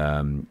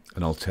an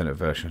alternate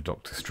version of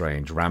Doctor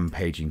Strange,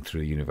 rampaging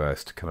through the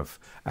universe to kind of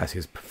as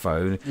his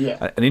phone.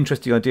 Yeah. An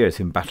interesting idea is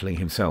him battling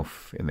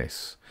himself in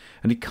this,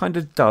 and he kind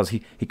of does.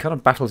 He kind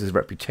of battles his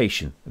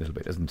reputation a little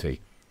bit, doesn't he?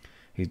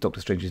 He's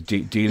Doctor Strange is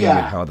dealing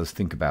with how others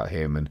think about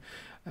him, and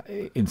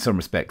in some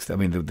respects, I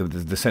mean,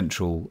 the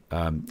central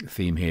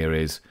theme here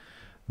is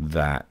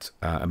that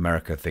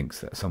America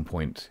thinks that at some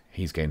point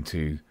he's going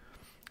to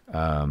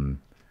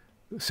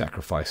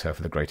sacrifice her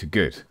for the greater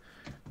good,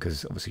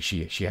 because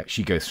obviously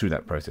she goes through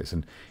that process,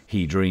 and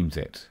he dreams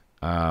it,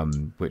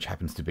 which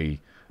happens to be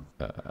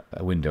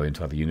a window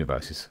into other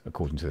universes,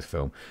 according to this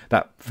film.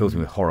 That fills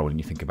me with horror when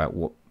you think about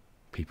what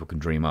people can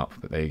dream up.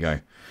 But there you go.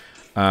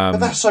 But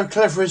that's so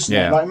clever, isn't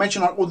it? Like,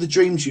 imagine all the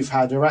dreams you've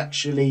had are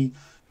actually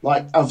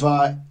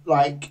other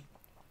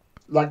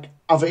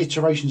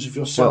iterations of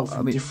yourself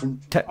in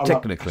different.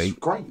 Technically,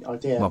 great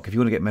idea. Mark, if you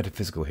want to get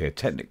metaphysical here,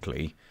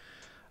 technically,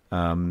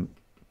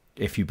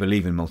 if you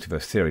believe in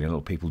multiverse theory, and a lot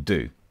of people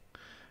do,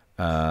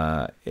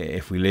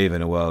 if we live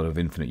in a world of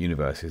infinite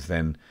universes,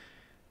 then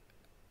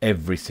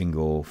every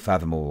single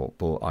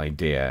fathomable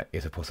idea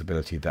is a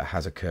possibility that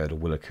has occurred or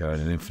will occur in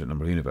an infinite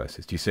number of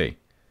universes. Do you see?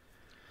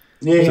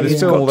 Yeah, so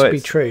it's got to be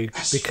true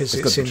because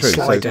it's in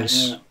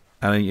sliders.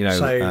 And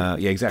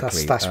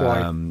exactly. That's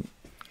why.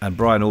 And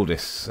Brian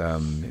Aldiss,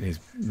 in his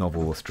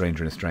novel *A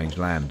Stranger in a Strange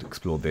Land*,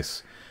 explored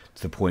this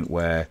to the point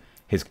where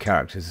his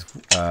characters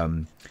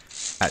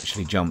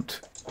actually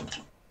jumped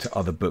to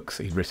other books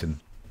that he'd written,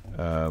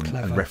 and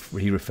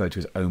he referred to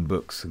his own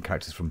books, and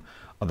characters from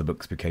other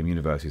books became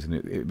universes, and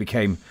it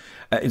became,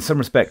 in some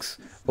respects,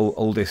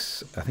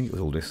 Aldiss. I think it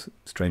was Aldiss,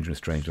 *Stranger in a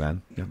Strange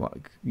Land*.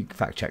 You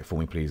fact check for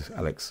me, please,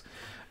 Alex.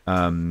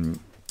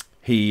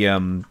 He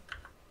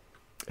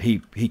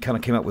kind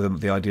of came up with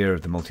the idea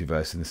of the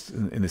multiverse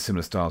in a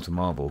similar style to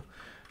Marvel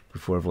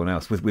before everyone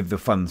else, with the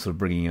fun sort of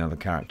bringing in other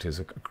characters,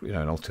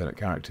 and alternate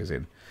characters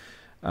in.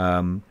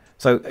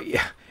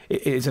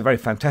 It's a very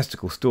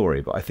fantastical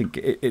story, but I think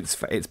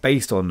it's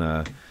based on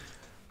a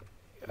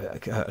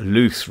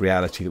loose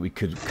reality that we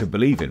could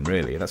believe in,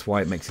 really. That's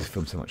why it makes this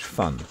film so much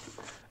fun.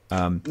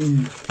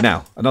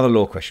 Now, another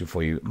law question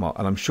for you, Mark,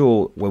 and I'm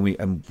sure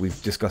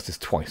we've discussed this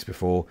twice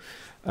before.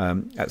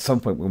 At some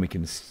point when we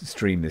can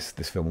stream this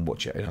film and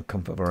watch it in our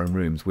comfort of our own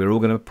rooms, we're all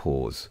going to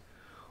pause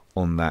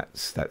on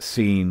that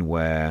scene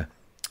where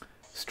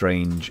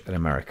Strange and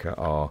America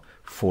are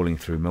falling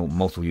through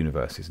multiple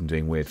universes and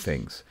doing weird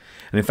things.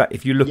 And in fact,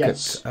 if you look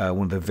at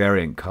one of the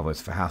variant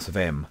covers for House of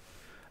M,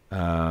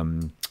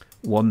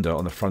 Wanda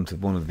on the front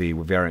of one of the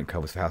variant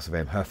covers for House of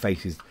M, her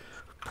face is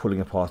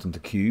pulling apart into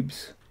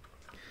cubes.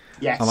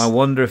 Yes, and I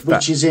wonder if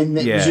which is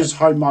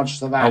homage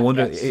to that. I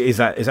wonder, is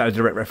that a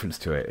direct reference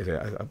to it? Is it?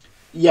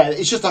 Yeah,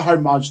 it's just a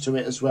homage to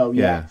it as well.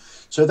 Yeah.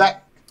 So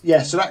that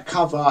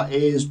cover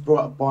is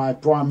by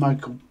Brian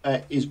Michael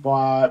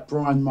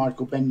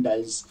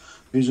Bendis,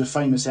 who's a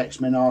famous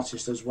X-Men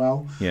artist as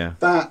well. Yeah.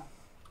 That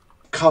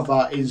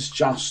cover is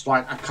just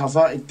like a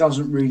cover. It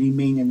doesn't really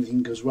mean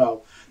anything as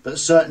well. But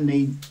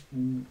certainly,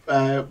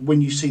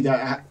 when you see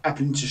that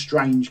happening to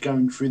Strange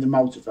going through the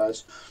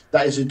multiverse,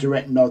 that is a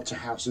direct nod to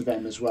House of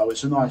M as well.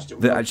 It's a nice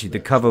little. Actually,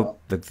 the cover.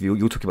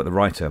 You're talking about the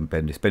writer,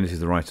 Bendis. Bendis is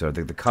the writer.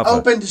 The cover. Oh,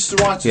 Bendis is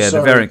the writer. Yeah,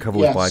 the variant cover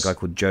was by a guy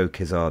called Joe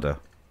Quesada.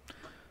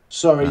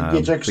 Sorry,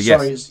 Joe.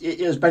 Sorry,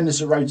 it was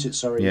Bendis that wrote it.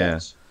 Sorry. Yeah.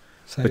 Yes.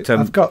 So but,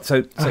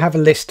 I have a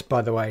list,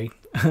 by the way,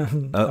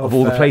 of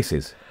all the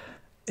places.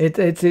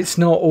 It's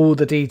not all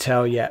the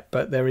detail yet,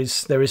 but there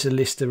is a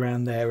list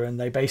around there, and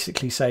they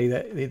basically say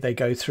that they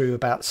go through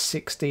about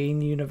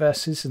 16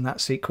 universes in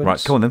that sequence.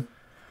 Right, come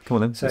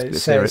on then. So it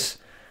says,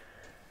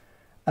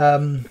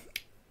 there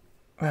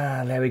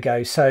we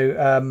go.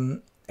 So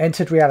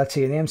entered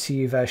reality in the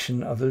MCU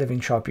version of the Living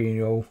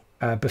Tribunal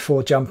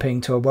before jumping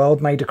to a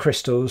world made of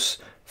crystals,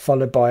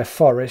 followed by a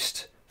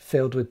forest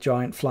filled with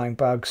giant flying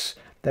bugs.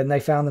 Then they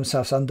found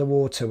themselves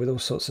underwater with all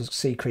sorts of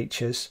sea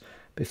creatures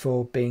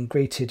before being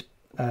greeted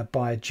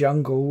by a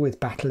jungle with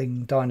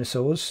battling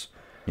dinosaurs.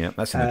 Yeah,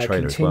 that's in the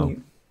trailer as well.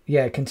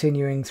 Yeah,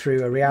 continuing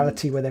through a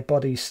reality where their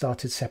bodies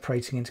started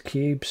separating into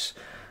cubes.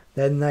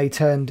 Then they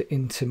turned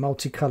into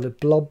multicoloured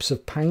blobs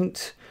of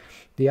paint.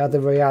 The other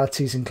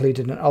realities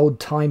included an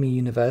old-timey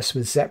universe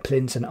with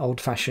zeppelins and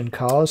old-fashioned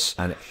cars.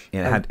 And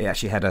it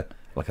actually had an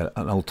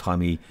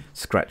old-timey,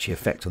 scratchy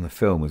effect on the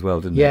film as well,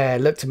 didn't it? Yeah,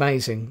 it looked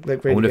amazing.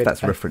 Looked really I wonder good. if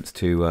that's a reference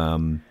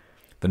to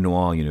the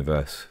noir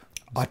universe.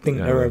 I think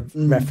there are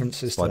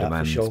references to that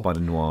for sure. Spider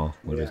Noir.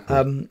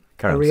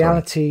 A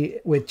reality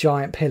with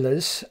giant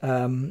pillars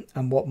and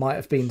what might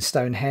have been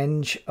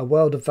Stonehenge, a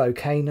world of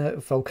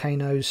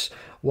volcanoes,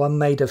 one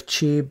made of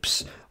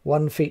tubes,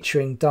 one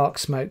featuring dark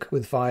smoke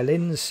with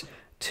violins,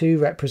 two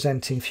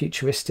representing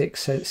futuristic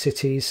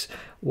cities,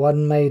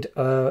 one made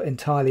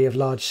entirely of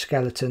large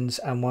skeletons,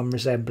 and one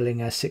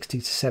resembling a 60s to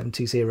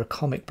 70s era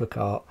comic book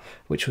art,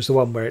 which was the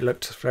one where it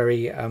looked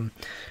very...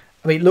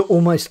 look,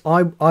 almost...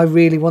 I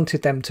really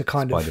wanted them to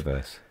kind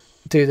Spider-Verse.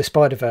 of do the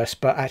Spider-Verse,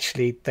 but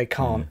actually they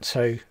can't.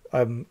 So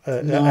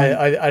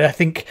I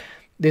think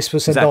this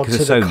was a nod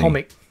to the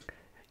comic.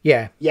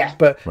 Yeah,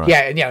 but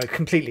right.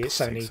 Completely it's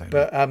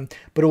Sony.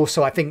 But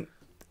also I think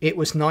it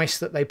was nice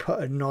that they put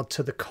a nod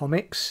to the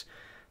comics,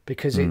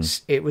 because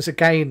it was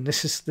again,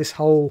 this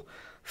whole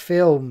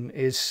film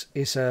is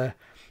a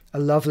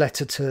love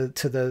letter to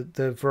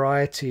the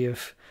variety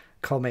of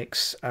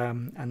comics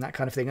and that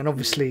kind of thing, and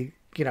obviously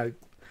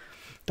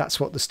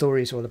that's what the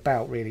story is all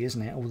about, really,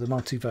 isn't it? All the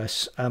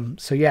multiverse.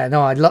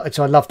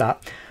 I love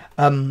that.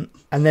 And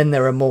then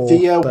there are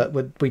more, but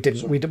we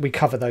didn't. We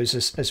cover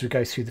those as we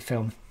go through the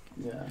film.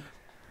 Yeah.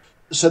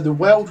 So the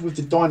world with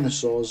the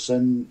dinosaurs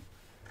and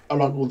I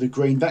like all the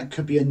green. That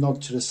could be a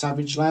nod to the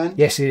Savage Land.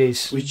 Yes, it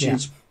is. Which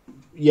is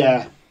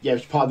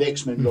it's part of the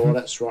X-Men lore.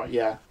 That's right.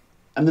 Yeah,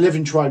 and the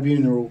Living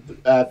Tribunal.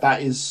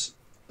 That is.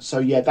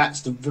 So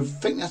that's I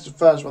think that's the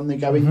first one they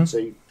go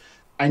into.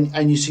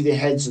 And you see the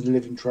heads of the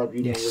Living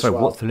Tribunal as well. So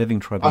what's the Living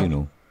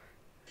Tribunal?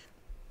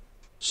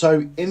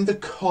 So in the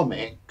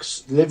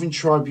comics, the Living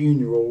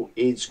Tribunal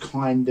is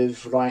kind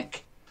of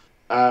like...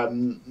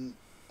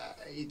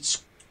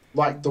 it's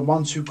like the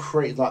ones who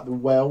create like the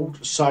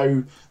world.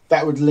 So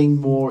that would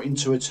lean more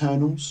into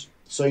Eternals.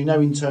 So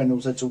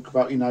Eternals, they talk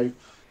about,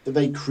 that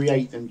they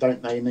create them,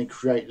 don't they? And they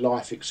create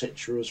life,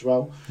 etc. as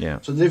well. Yeah.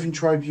 So the Living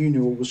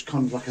Tribunal was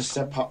kind of like a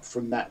step up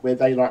from that, where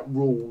they like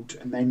ruled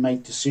and they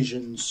made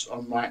decisions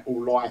on like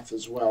all life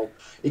as well.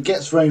 It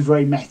gets very,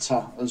 very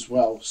meta as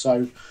well.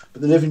 So,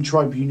 but the Living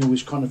Tribunal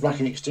is kind of like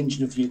an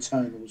extension of the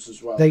Eternals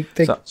as well. They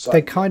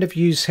kind of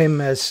use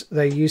them as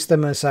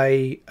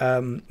a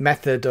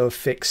method of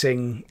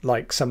fixing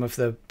like some of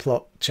the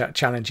plot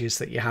challenges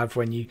that you have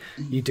when you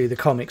do the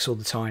comics all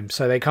the time.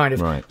 So they kind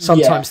of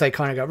sometimes they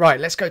kind of go, right,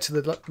 let's go to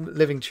the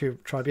Living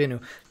Tribunal.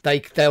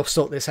 They'll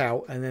sort this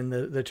out, and then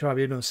the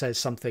tribunal says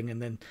something,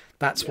 and then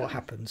that's what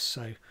happens.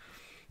 So,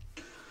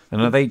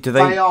 and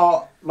they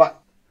are like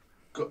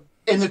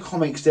in the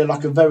comics, they're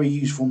like a very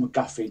useful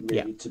MacGuffin,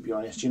 really, to be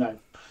honest.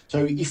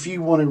 So if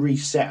you want to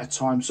reset a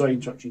time, sorry,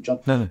 interrupting John.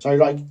 No. So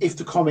like if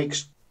the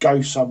comics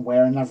go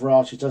somewhere and another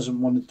artist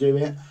doesn't want to do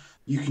it,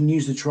 you can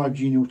use the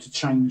tribunal to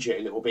change it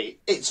a little bit.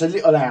 It's a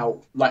little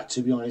out, like,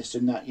 to be honest,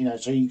 in that,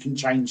 so you can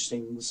change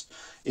things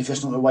if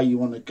that's not the way you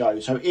want to go.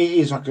 So it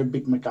is like a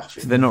big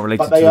MacGuffin. So they're not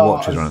related to the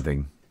Watchers or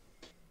anything?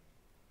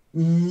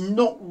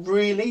 Not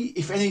really.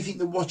 If anything,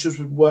 the Watchers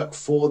would work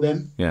for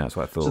them. Yeah, that's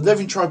what I thought. So the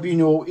Living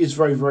Tribunal is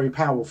very, very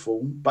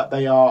powerful, but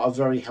they are a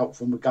very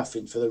helpful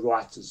MacGuffin for the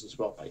writers as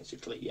well,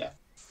 basically, yeah.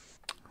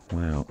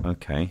 Wow,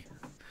 okay.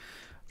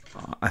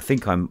 I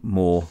think I'm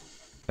more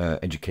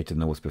educated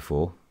than I was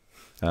before.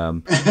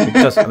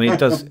 It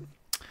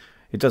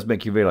does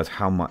make you realise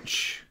how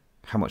much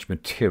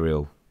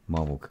material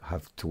Marvel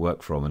have to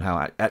work from, and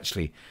how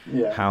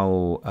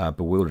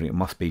bewildering it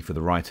must be for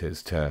the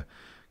writers to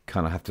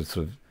kind of have to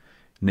sort of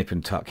nip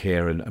and tuck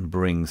here and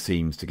bring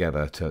seams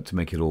together to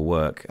make it all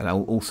work, and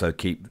also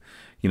keep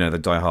the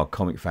diehard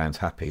comic fans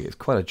happy. It's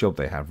quite a job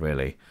they have,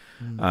 really.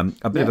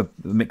 A bit of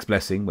a mixed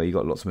blessing where you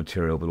got lots of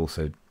material, but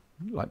also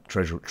like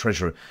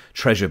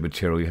treasure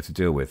material you have to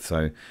deal with.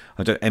 So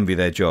I don't envy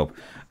their job.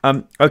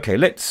 Okay,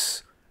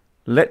 let's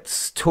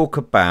talk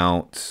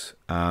about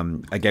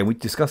again, we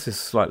discussed this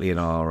slightly in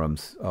our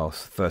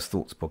First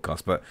Thoughts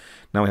podcast, but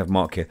now we have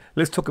Mark here.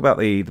 Let's talk about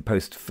the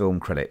post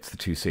film credits, the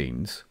two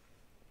scenes.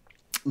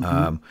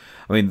 I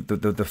mean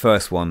the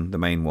first one, the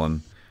main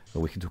one,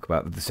 or we can talk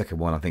about the second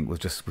one. I think was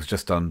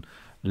just done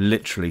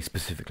literally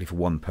specifically for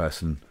one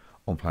person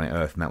on planet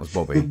Earth, and that was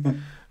Bobby.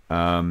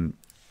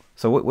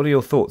 So what are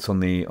your thoughts on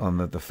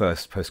the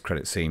first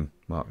post-credit scene,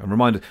 Mark? And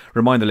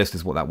remind the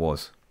listeners what that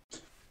was.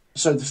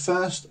 So the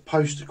first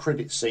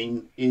post-credit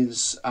scene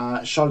is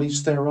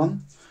Charlize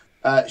Theron.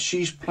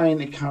 She's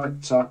playing a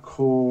character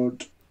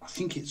called, I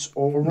think it's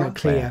Aura. No,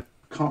 Clea.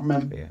 Can't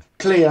remember.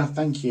 Clea,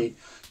 thank you.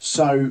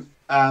 So,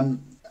 and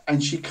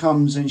she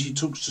comes and she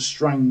talks to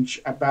Strange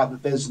about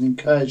that there's an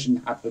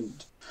incursion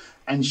happened,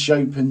 and she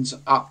opens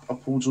up a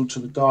portal to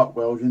the Dark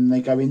World, and they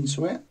go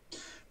into it.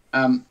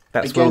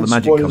 That's where all the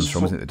magic comes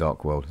from, isn't it? The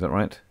Dark World, is that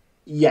right?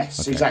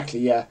 Yes, okay. Exactly,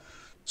 yeah.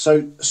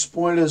 So,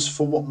 spoilers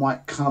for what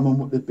might come and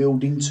what they're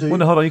building to. Well,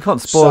 no, hold on, you can't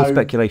spoil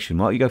speculation,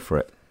 Mark. You go for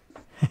it.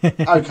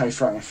 Okay,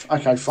 fair enough.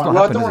 Okay, fine. Well, happened,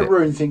 I don't want to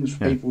ruin things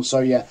for people, so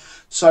yeah.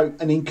 So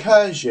an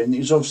incursion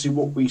is obviously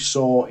what we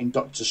saw in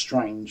Doctor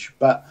Strange,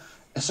 but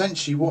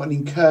essentially what an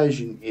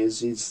incursion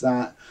is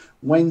that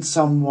when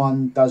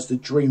someone does the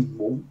dream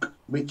walk,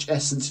 which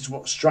essence is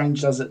what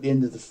Strange does at the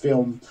end of the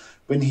film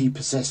when he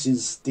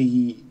possesses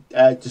the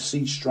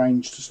deceased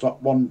Strange to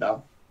stop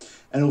Wanda,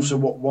 and also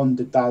what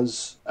Wanda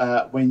does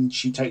when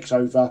she takes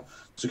over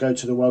to go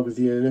to the world with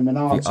the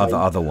Illuminati. The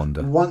other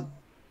Wanda.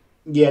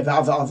 Yeah, the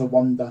other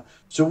Wanda.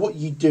 So what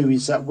you do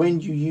is that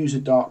when you use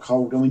a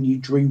Darkhold and when you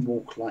dream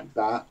walk like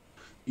that,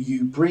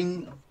 you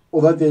bring,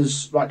 although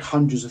there's like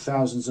hundreds of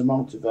thousands of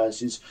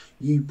multiverses,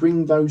 you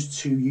bring those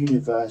two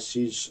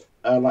universes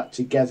like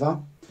together,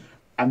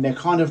 and they're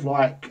kind of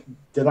like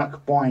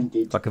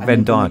binded, like a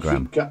Venn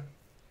diagram.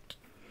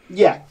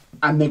 Yeah,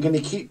 and they're going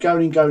to keep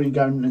going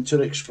until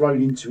they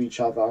explode into each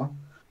other,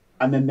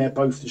 and then they're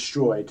both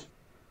destroyed.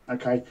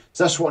 Okay,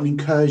 so that's what an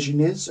incursion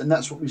is, and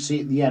that's what we see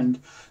at the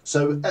end.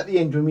 So at the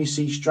end, when we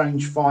see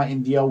Strange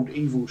fighting the old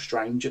evil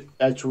Strange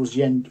towards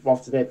the end,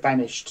 after they're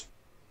banished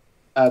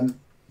by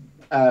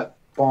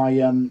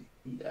the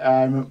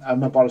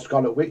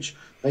Scarlet Witch,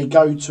 they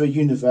go to a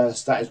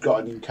universe that has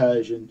got an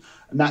incursion,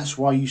 and that's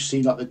why you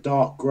see like the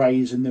dark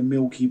greys and the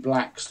milky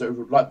blacks that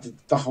are like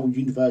the whole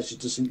universe is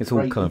disintegrating. It's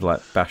all kind of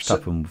like bashed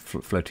up and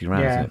floating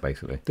around, isn't it?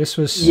 Basically, this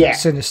was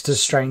Sinister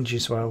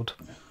Strange's world.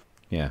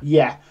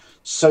 Yeah.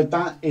 So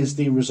that is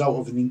the result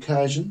of an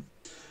incursion.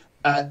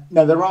 Now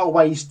there are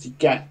ways to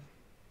get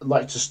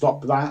to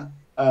stop that.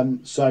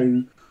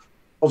 So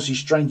obviously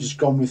Strange has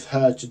gone with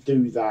her to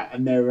do that,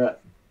 and there are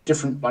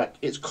different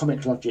it's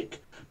comic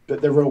logic,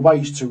 but there are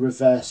ways to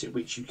reverse it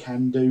which you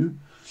can do.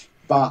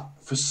 So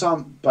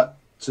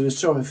there's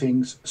two other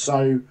things.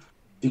 So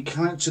the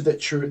character that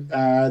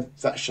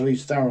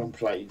Charlize Theron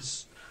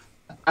plays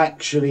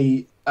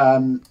actually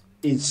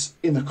is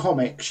in the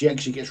comic. She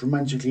actually gets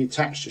romantically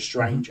attached to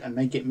Strange, and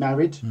they get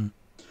married.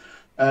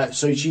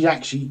 So she's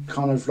actually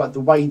kind of like the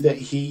way that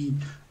he,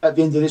 at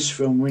the end of this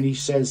film, when he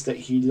says that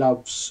he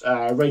loves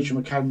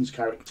Rachel McAdams'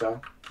 character,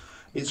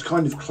 it's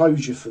kind of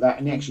closure for that.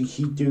 And actually,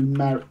 he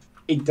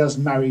does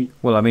marry.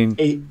 Well, I mean,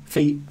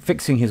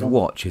 fixing his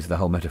watch is the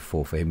whole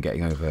metaphor for him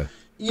getting over.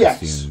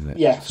 Christine,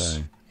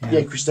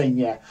 Christine.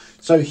 Yeah.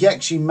 So he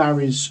actually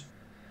marries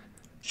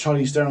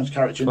Charlize Theron's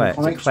character in the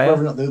comics.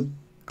 Whether or not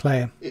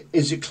Claire.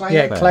 Is it Claire?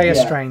 Yeah, Claire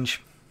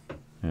Strange.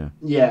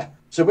 Yeah.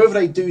 So whether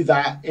they do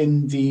that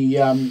in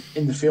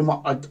the film,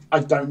 I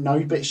don't know.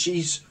 But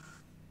she's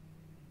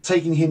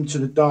taking him to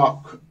the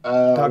dark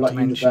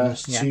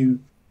universe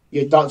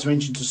dark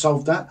dimension to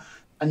solve that.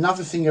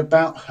 Another thing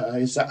about her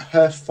is that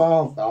her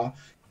father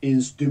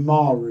is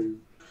Dumaru,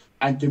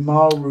 and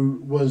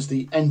Dumaru was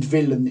the end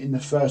villain in the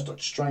first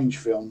Doctor Strange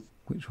film.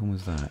 Which one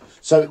was that?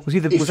 So was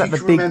that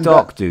the big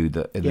dark dude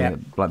that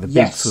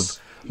big sort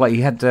of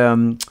he had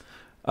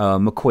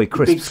McCoy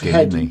crisp skin,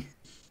 didn't he?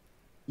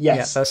 Yes,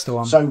 yeah, that's the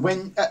one. So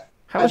when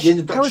how was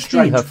he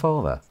her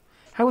father?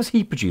 How was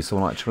he produced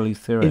someone like Charlize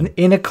Theron?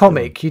 In a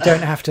comic, you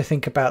don't have to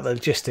think about the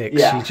logistics.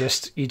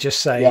 You just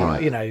say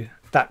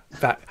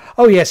that.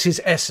 Oh yes,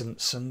 his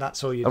essence, and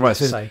that's all you need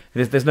to say.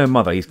 There's no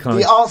mother. He's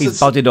he's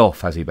budded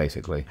off, has he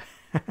basically?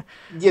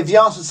 Yeah, the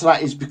answer to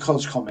that is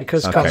because comics.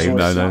 No,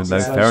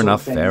 fair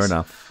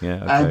enough.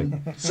 Yeah,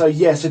 okay. So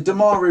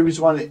Dumaru is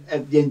one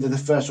at the end of the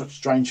first Doctor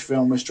Strange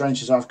film where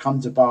Strange says, "I've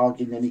come to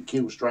bargain," and he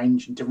kills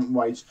Strange in different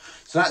ways.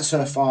 So that's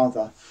her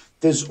father.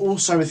 There's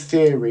also a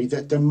theory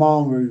that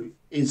Dumaru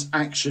is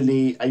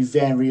actually a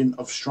variant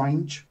of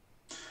Strange.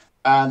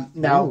 That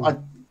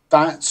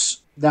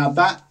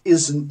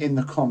isn't in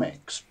the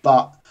comics,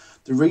 but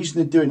the reason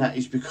they're doing that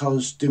is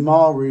because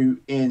Dumaru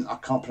I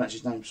can't pronounce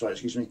his name, sorry,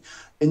 excuse me.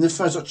 In the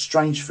first Doctor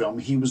Strange film,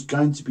 he was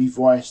going to be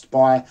voiced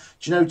by,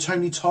 do you know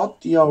Tony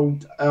Todd, the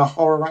old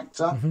horror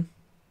actor? Mm-hmm.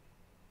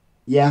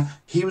 Yeah,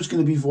 he was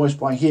going to be voiced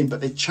by him, but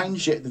they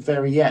changed it at the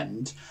very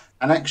end,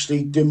 and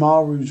actually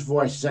Dumaru's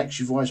voice is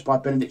actually voiced by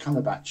Benedict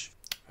Cumberbatch.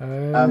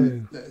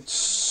 Oh.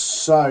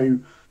 So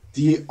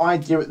the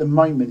idea at the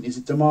moment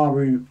is that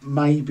Dumaru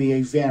may be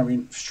a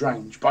variant of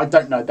Strange, but I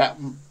don't know. That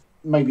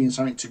may be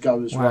something to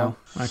go as well.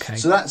 Okay.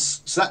 So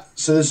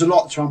so there's a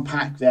lot to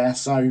unpack there.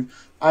 So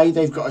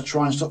they've got to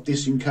try and stop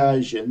this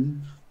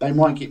incursion. They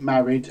might get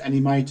married, and he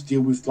may have to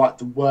deal with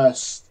the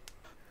worst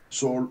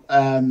sort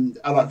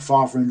of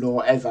father-in-law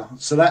ever.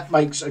 So that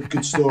makes a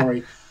good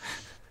story.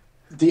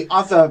 The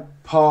other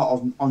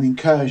part on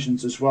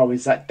incursions as well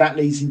is that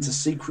leads into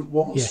Secret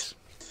Wars. Yes.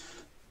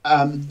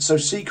 So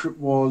Secret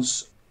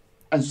Wars,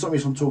 and stop me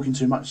if I'm talking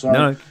too much. Sorry.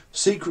 No.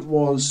 Secret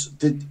Wars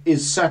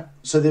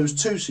so there was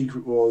two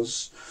Secret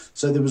Wars.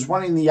 So there was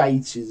one in the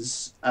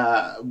 80s,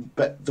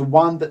 but the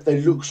one that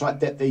looks like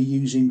that they're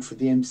using for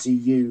the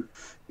MCU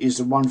is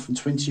the one from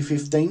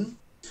 2015.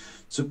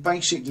 So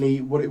basically,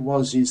 what it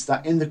was is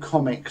that in the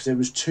comics there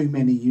was too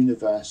many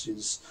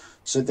universes.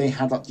 So they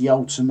had the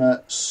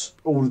Ultimates,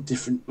 all the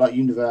different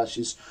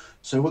universes.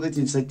 So what they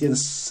did is they did a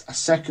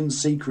second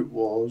Secret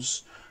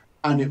Wars.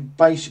 And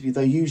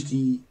they used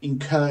the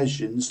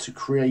incursions to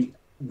create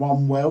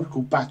one world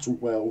called Battle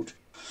World.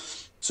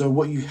 So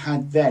what you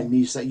had then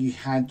is that you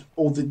had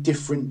all the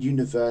different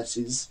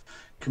universes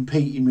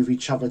competing with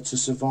each other to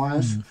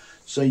survive.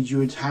 So you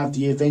would have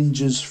the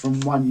Avengers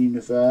from one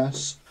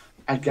universe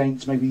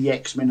against maybe the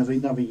X-Men of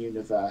another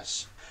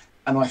universe.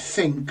 And I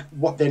think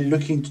what they're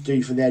looking to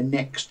do for their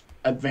next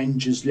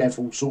Avengers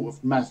level sort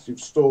of massive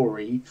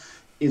story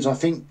is, I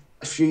think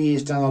a few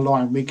years down the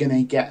line we're going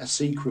to get a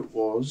Secret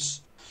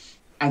Wars,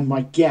 and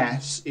my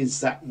guess is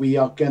that we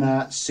are going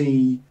to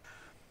see,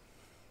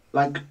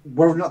 like,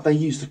 whether or not they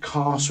use the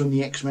cast from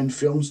the X-Men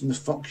films in the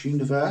Fox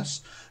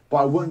universe, but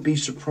I wouldn't be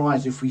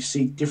surprised if we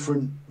see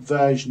different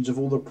versions of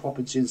all the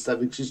properties that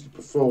have existed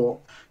before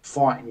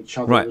fighting each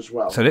other as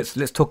well. So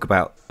let's talk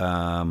about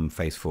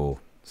Phase 4.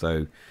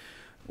 So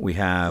we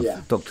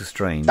have Doctor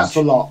Strange. That's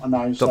a lot, I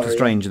know. Doctor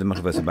Strange and the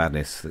Multiverse of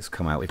Madness that's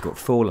come out. We've got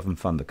Thor: Love and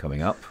Thunder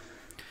coming up.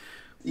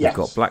 We've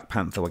got Black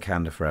Panther: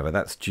 Wakanda Forever.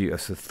 That's due.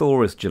 So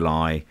Thor is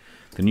July.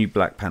 The new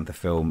Black Panther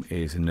film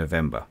is in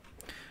November.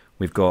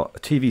 We've got a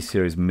TV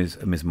series,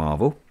 Ms.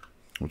 Marvel,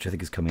 which I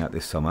think is coming out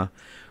this summer.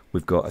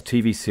 We've got a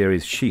TV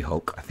series,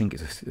 She-Hulk. I think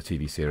it's a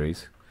TV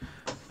series.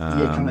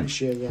 Next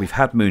year, yeah. We've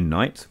had Moon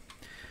Knight.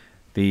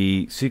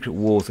 The Secret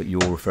Wars that you're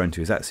referring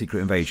to, is that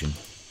Secret Invasion?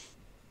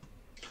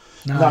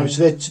 No,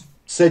 so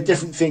they're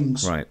different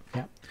things. Right.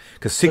 Yeah.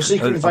 Because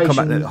Secret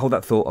Invasion... hold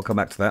that thought, I'll come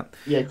back to that.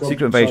 Yeah,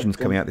 Secret Invasion's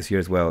coming out this year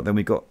as well. Then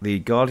we've got the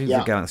Guardians of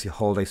the Galaxy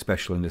Holiday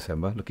Special in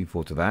December. Looking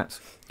forward to that.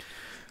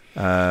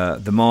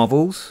 The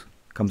Marvels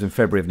comes in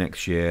February of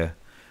next year.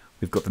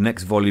 We've got the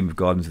next volume of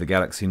Guardians of the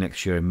Galaxy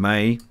next year in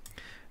May.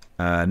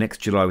 Next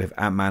July we have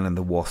Ant-Man and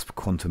the Wasp: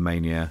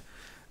 Quantumania,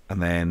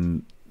 and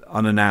then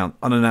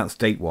unannounced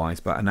date-wise,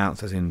 but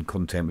announced as in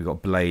content, we've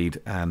got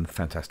Blade and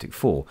Fantastic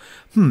Four.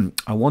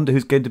 I wonder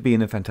who's going to be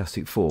in the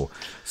Fantastic Four.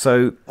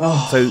 So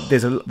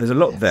there's a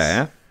lot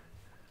there.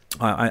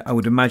 I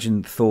would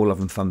imagine Thor: Love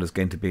and Thunder is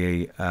going to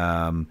be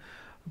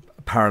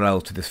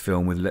parallel to this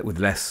film with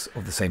less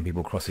of the same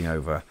people crossing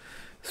over,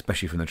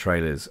 especially from the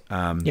trailers.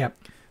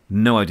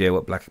 No idea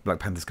what Black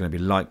Panther's going to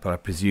be like, but I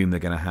presume they're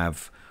going to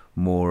have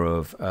more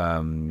of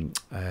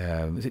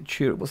is it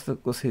Churi? What's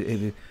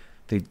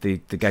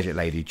the gadget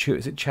lady?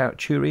 Is it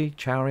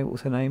Churi? What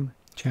was her name?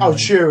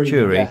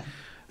 Churi.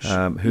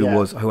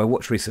 Who I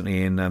watched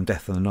recently in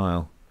Death on the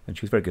Nile, and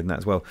she was very good in that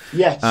as well.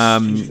 Yes.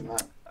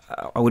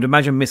 I would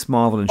imagine Miss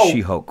Marvel and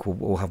She-Hulk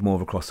will have more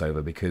of a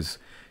crossover, because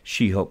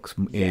She-Hulk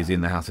is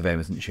in the House of M,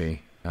 isn't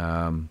she?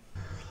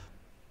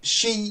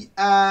 She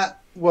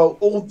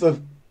all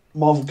the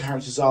Marvel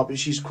characters are, but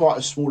she's quite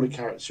a smaller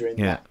character in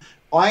that.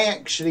 I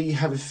actually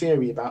have a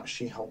theory about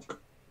She-Hulk.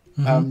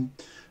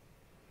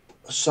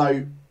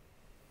 So,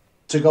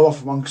 to go off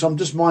of one, because I'm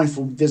just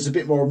mindful, there's a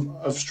bit more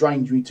of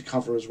Strange we need to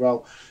cover as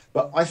well.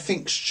 But I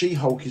think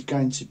She-Hulk is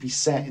going to be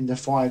set in the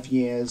 5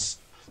 years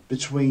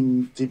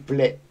between the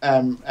blip,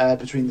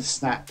 between the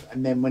snap,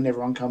 and then when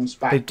everyone comes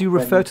back. They do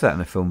refer to that in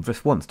the film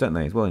just once, don't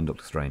they, as well, in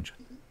Doctor Strange?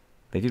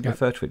 They did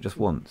refer to it just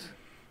once.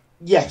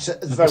 Yes,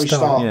 at the very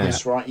start,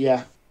 that's right,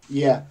 yeah.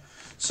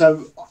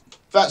 So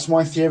that's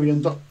my theory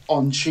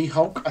on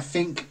She-Hulk. I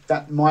think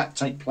that might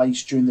take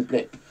place during the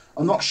blip.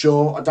 I'm not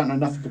sure. I don't know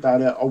nothing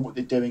about it or what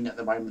they're doing at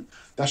the moment.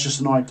 That's just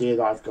an idea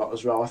that I've got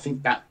as well. I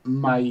think that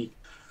might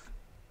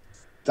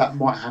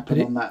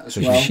happen on that as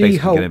well. She's basically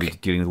going to be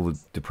dealing with all the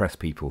depressed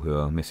people who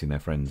are missing their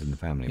friends and the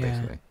family,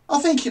 basically. I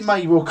think it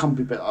may well come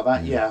to a bit like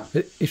that, yeah.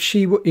 If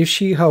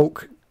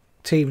She-Hulk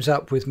teams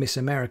up with Miss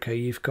America,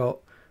 you've got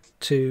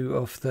two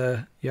of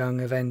the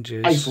Young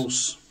Avengers.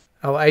 A-Force.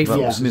 Oh,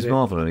 A-Force. Miss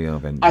Marvel and the Young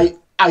Avengers.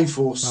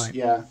 A-Force, right.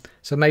 Yeah.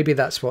 So maybe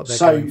that's what they're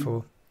going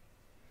for.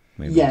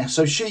 Maybe. Yeah,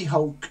 so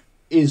She-Hulk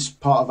is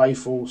part of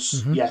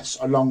A-Force, yes,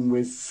 along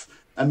with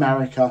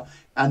America.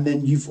 And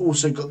then you've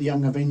also got the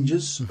Young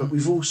Avengers, but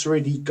we've also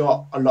already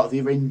got a lot of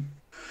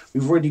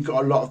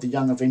the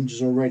Young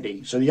Avengers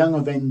already. So the Young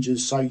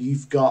Avengers, so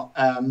you've got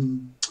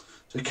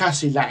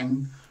Cassie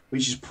Lang,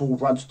 which is Paul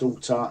Rudd's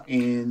daughter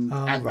in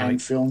Ant-Man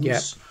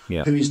films,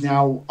 who is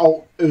now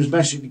who's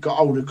basically got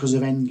older because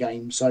of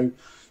Endgame. So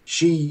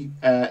she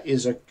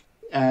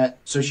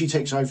so she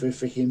takes over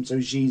for him,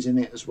 so she's in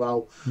it as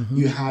well.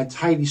 You had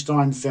Haley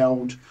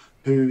Steinfeld,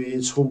 who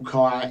is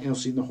Hawkeye,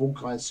 in the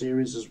Hawkeye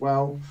series as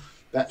well.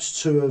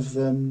 That's two of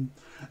them.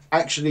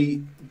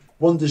 Actually,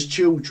 Wanda's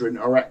children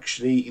are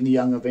actually in the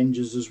Young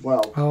Avengers as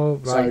well. Oh,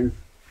 right. So,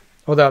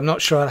 although I'm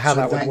not sure how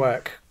that would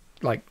work.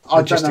 Like,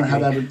 I don't know how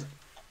that would.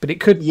 But it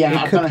could.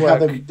 Yeah, I don't know work. how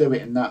they would do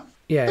it in that.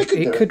 Yeah,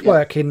 it could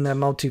work in the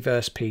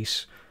multiverse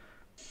piece.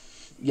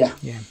 Yeah.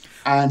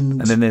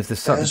 And then there's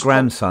the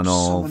grandson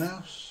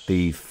of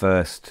the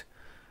first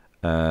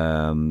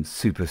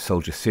super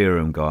soldier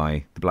serum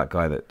guy, the black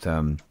guy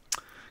that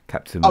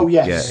Captain. Oh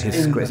yes,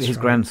 his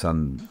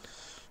grandson.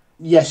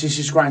 Yes, it's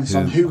his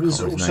grandson, who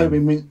was also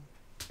in.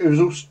 He was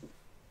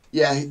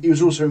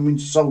also in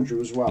Winter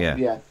Soldier as well.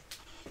 Yeah.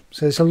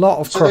 So there's a lot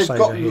of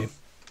crossover here.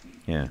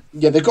 Yeah.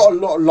 Yeah, they've got a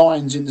lot of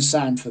lines in the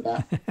sand for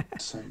that.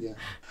 So yeah,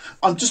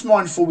 I'm just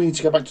mindful we need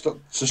to go back to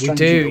Doctor Strange.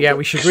 We do, yeah.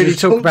 We should really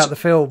talk about the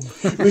film.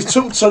 We've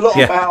talked a lot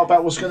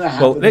about what's going to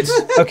happen. Well, let's.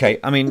 Okay,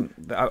 I mean,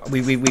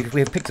 we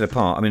have picked it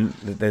apart. I mean,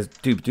 there's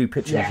do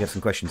pitch in if you have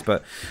some questions.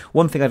 But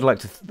one thing I'd like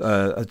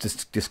to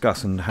just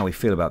discuss and how we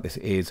feel about this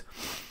is,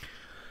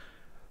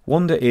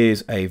 Wanda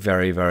is a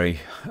very, very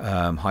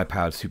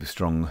high-powered, super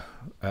strong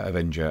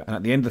Avenger, and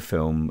at the end of the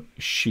film,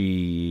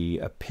 she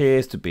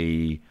appears to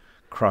be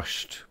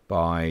crushed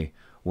by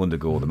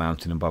Wundagore, the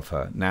mountain above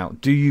her. Now,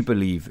 do you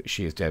believe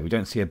she is dead? We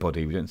don't see her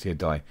body. We don't see her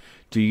die.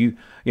 Do you,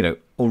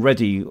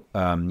 already,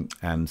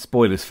 and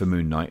spoilers for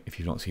Moon Knight, if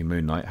you've not seen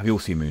Moon Knight. Have you all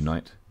seen Moon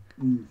Knight?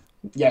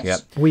 Yes.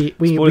 Yep. We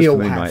all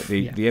Moon have.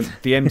 Knight.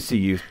 The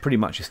MCU has pretty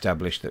much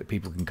established that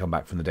people can come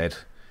back from the dead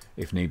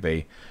if need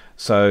be.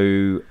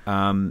 So,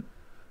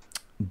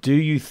 do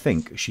you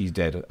think she's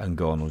dead and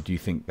gone, or do you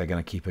think they're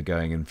going to keep her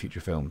going in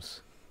future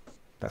films?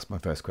 That's my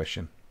first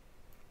question.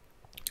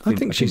 I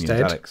think she's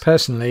dead, Alex.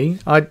 Personally.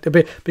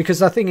 Because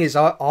the thing is,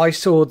 I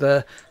saw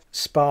the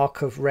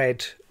spark of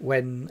red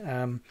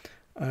when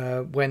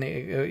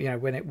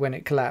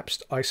it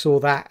collapsed. I saw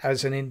that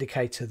as an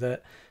indicator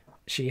that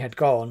she had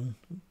gone,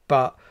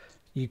 but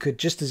you could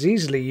just as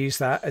easily use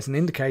that as an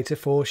indicator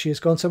for she has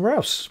gone somewhere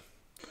else.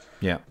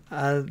 Yeah.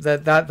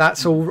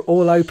 That's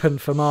all open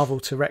for Marvel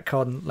to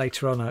retcon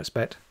later on, I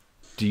expect.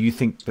 Do you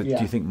think? Do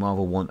you think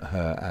Marvel want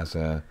her as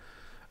an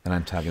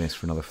antagonist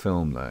for another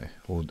film though,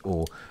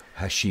 or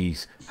has she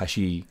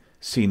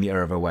seen the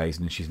error of her ways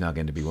and she's now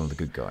going to be one of the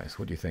good guys?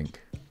 What do you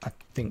think? I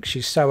think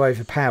she's so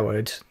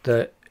overpowered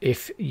that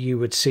if you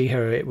would see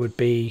her, it would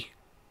be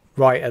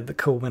right at the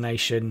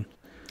culmination,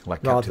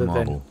 like rather Captain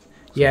Marvel.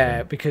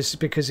 Yeah,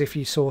 because if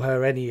you saw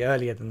her any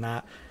earlier than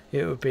that,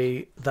 it would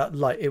be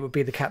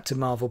the Captain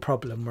Marvel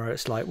problem, where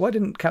it's like, why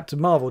didn't Captain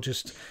Marvel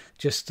just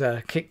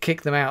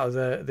kick them out of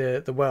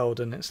the world?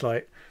 And it's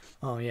like,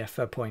 oh yeah,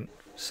 fair point.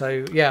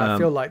 So yeah, I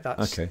feel like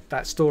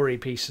that story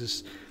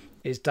piece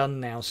is done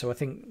now. So I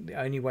think the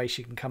only way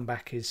she can come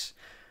back is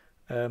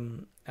right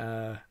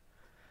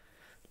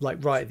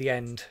at the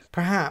end,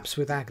 perhaps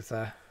with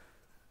Agatha.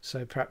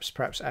 So perhaps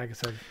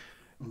Agatha.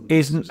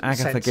 Isn't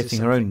Agatha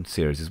getting her own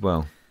series as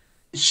well?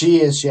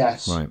 She is,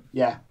 yes. Right.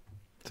 Yeah.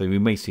 So we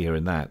may see her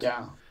in that.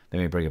 Yeah. They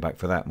may bring her back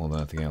for that more than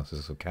anything else as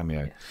a sort of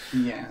cameo.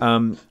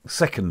 Yeah.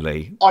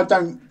 Secondly, I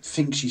don't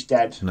think she's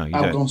dead. No, you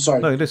don't. I'm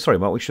sorry. No, sorry,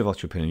 Mark. We should have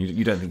asked your opinion.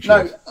 You don't think she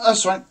No, is?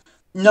 that's right.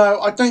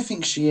 No, I don't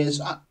think she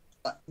is.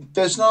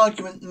 There's an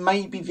argument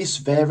maybe this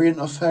variant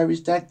of her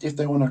is dead if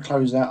they want to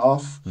close that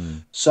off.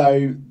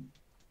 So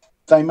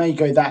they may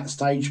go that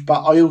stage,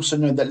 but I also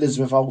know that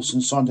Elizabeth Olsen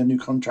signed a new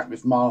contract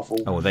with Marvel.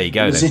 Oh, well, there you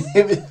go.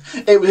 Then.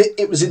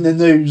 It was in the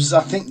news,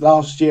 I think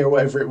last year or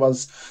whatever it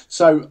was.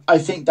 So I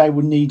think they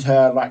would need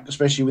her, like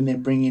especially when they're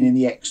bringing in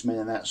the X-Men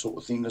and that sort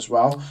of thing as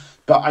well.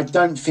 But I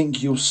don't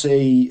think you'll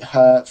see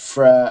her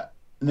for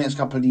the next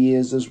couple of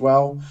years as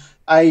well.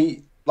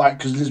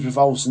 Because Elizabeth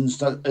Olsen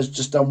has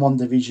just done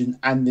WandaVision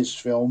and this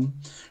film,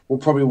 will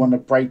probably want a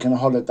break and a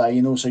holiday,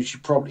 and also she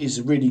probably is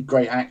a really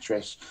great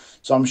actress.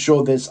 So I'm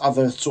sure there's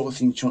other sort of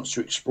things she wants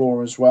to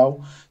explore as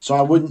well. So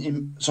I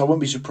wouldn't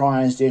be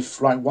surprised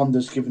if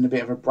Wanda's given a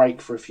bit of a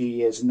break for a few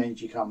years and then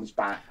she comes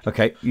back.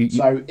 Okay.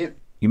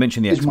 You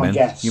mentioned the X-Men.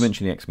 You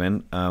mentioned the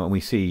X-Men, and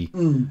we see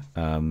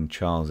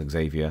Charles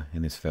Xavier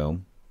in this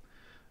film.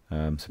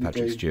 Sir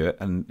Patrick Stewart,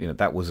 and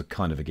that was a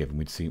kind of a given.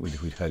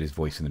 We'd heard his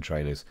voice in the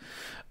trailers.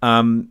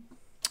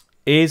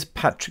 Is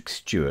Patrick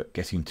Stewart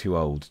getting too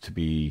old to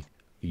be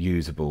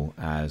usable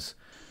as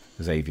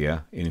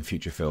Xavier in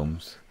future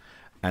films?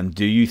 And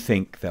do you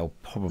think they'll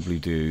probably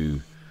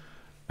do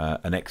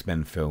an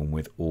X-Men film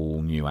with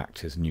all new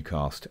actors, new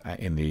cast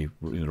in the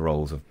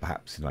roles of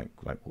perhaps like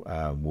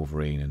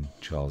Wolverine and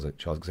Charles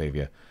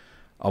Xavier?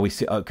 Are we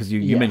because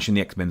you mentioned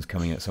the X-Men's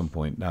coming at some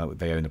point now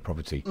they own the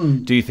property?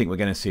 Do you think we're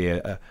going to see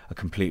a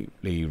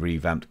completely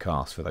revamped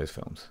cast for those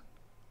films?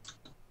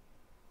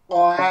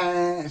 Well,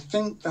 I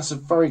think that's a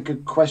very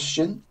good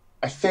question.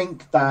 I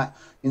think that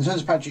in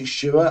terms of Patrick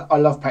Stewart, I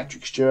love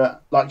Patrick Stewart.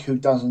 Like, who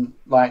doesn't?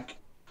 Like,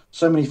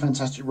 so many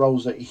fantastic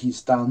roles that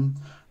he's done.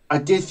 I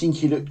did think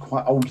he looked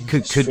quite old in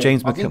this film. Could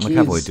James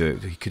McAvoy do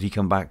it? Could he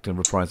come back to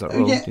reprise that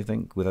role? Do you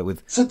think with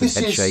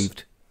head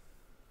shaved?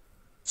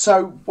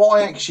 So what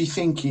I actually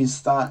think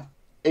is that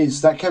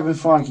Kevin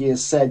Feige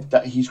has said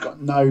that he's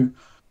got the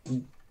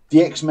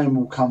X-Men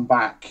will come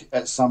back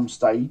at some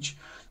stage.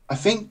 I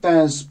think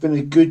there's been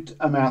a good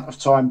amount of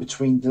time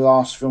between the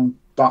last film,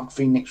 Dark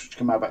Phoenix, which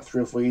came out about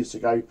 3 or 4 years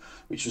ago,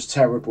 which was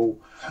terrible.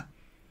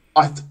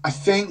 I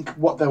think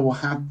what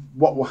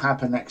will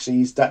happen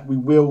actually is that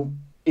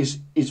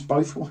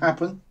both will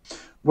happen.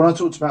 When I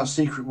talked about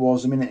Secret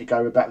Wars a minute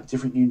ago about the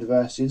different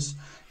universes,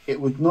 it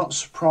would not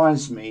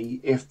surprise me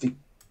if the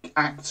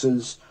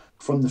actors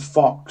from the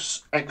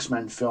Fox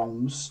X-Men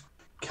films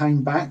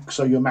came back.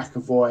 So your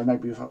McAvoy,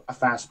 maybe a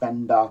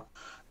Fassbender,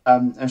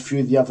 and a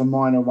few of the other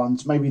minor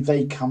ones, maybe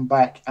they come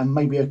back and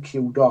maybe are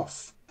killed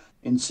off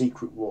in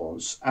Secret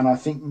Wars. And I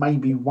think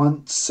maybe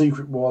once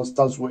Secret Wars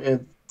does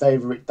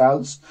whatever it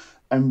does,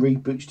 and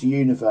reboots the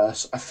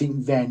universe, I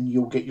think then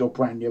you'll get your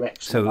brand new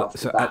X-Men.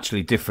 So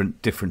actually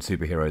different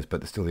superheroes,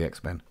 but they're still the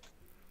X-Men.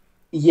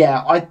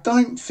 Yeah, I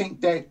don't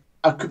think that.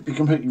 I could be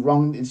completely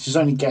wrong. It's just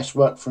only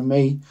guesswork from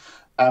me.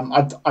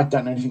 I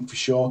don't know anything for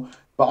sure,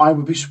 but I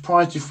would be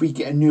surprised if we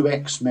get a new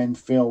X-Men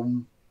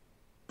film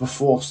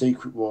before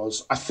Secret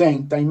Wars. I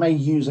think they may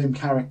use them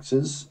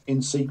characters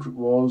in Secret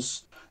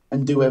Wars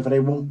and do whatever they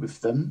want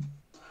with them,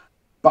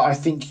 but I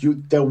think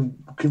they'll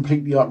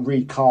completely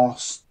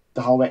recast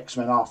the whole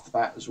X-Men after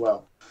that as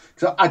well.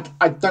 Because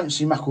I don't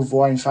see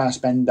McAvoy and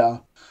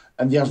Fassbender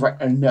and the other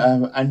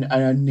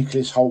and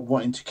Nicholas Hoult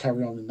wanting to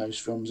carry on in those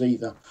films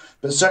either.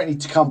 But certainly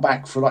to come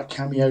back for like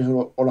cameos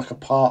or like a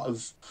part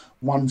of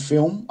one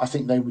film, I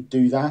think they would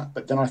do that.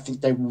 But then I think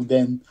they will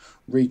then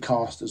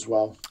recast as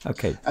well.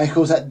 Okay. And of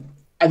course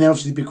and then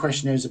obviously the big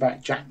question is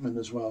about Jackman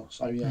as well.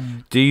 So yeah.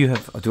 Do either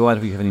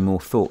of you have any more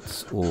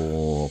thoughts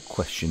or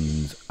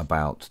questions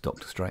about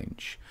Doctor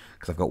Strange?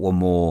 Because I've got one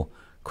more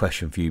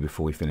question for you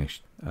before we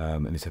finish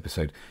in this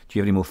episode. Do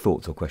you have any more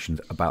thoughts or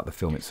questions about the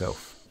film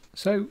itself?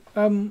 So,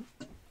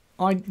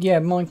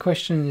 my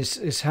question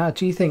is how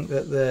do you think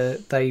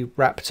that they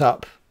wrapped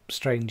up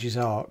Strange's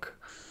arc?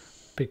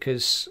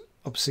 Because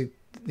obviously,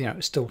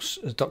 it's still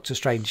a Doctor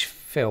Strange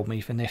film,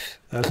 even if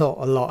a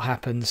lot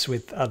happens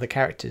with other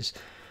characters.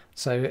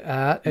 So,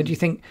 do you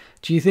think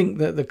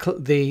that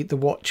the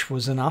watch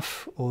was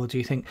enough, or do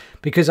you think,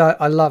 because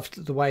I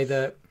loved the way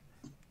that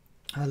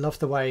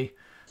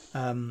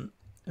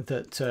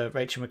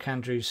Rachel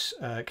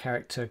McAndrews'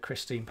 character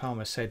Christine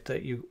Palmer said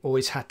that you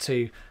always had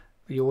to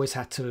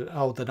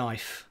hold the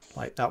knife,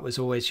 like that was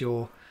always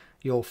your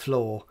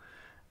flaw,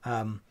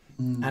 and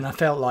I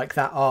felt like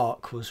that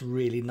arc was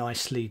really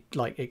nicely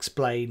like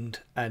explained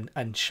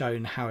and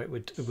shown how it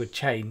would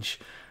change,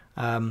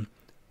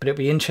 but it'd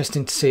be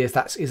interesting to see if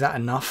is that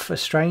enough for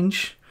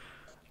Strange.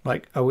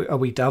 Like, are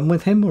we done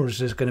with him, or is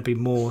there going to be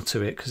more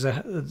to it? Because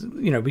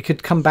we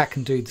could come back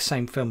and do the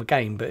same film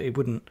again, but it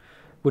wouldn't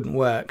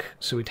work.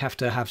 So we'd have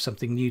to have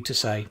something new to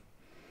say.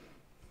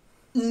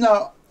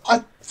 No,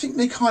 I think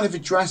they kind of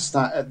addressed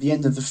that at the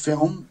end of the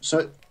film.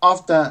 So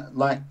after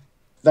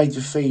they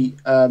defeat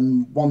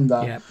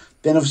Wanda,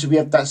 then obviously we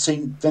have that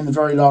scene. Then the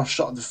very last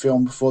shot of the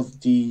film before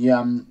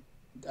the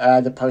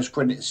post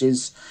credits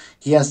is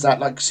he has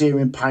that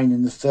searing pain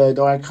in the third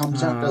eye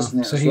comes out, doesn't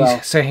it?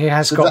 So he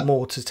has got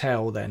more to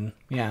tell then.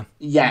 Yeah.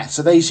 Yeah.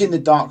 So he's in the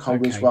dark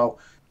hole as well,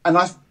 and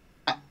I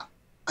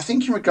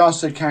think in regards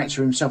to the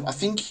character himself, I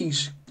think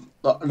he's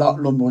a lot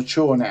more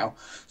mature now.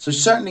 So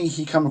certainly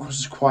he come across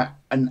as quite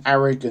an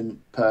arrogant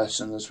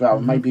person as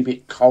well, maybe a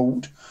bit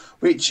cold,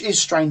 which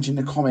is strange in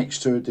the comics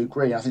to a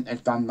degree. I think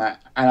they've done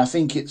that. And I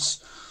think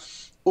it's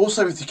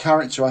also with the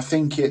character, I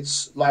think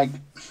it's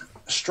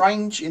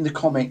Strange in the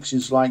comics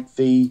is one of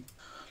the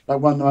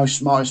most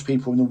smartest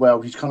people in the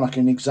world. He's kind of like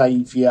an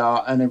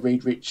Xavier and a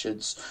Reed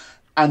Richards.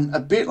 And a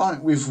bit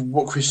like with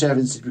what Chris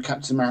Evans did with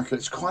Captain America,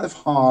 it's kind of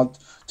hard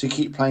to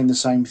keep playing the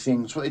same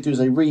things. What they do is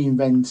they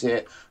reinvent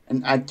it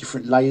and add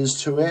different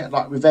layers to it.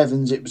 Like with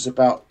Evans, it was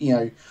about,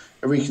 a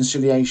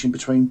reconciliation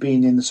between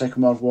being in the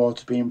Second World War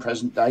to being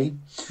present day.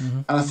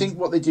 And I think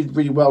what they did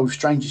really well with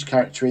Strange's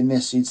character in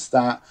this is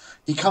that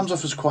he comes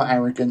off as quite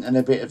arrogant and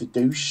a bit of a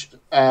douche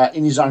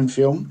in his own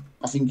film,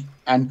 I think,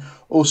 and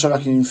also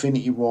like in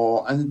Infinity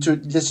War, and to a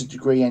lesser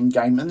degree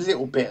Endgame, and a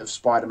little bit of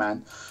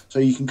Spider-Man. So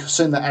you can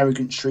send that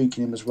arrogant streak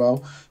in him as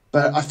well.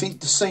 But I think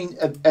the scene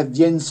at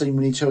the end scene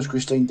when he tells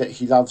Christine that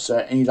he loves her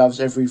and he loves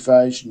every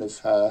version of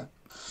her,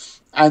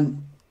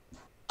 and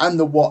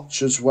the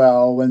Watch as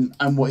well,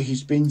 and what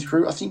he's been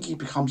through, I think he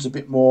becomes a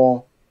bit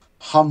more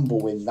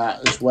humble in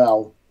that as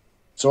well.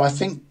 So I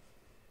think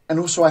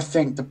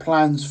the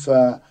plans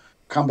for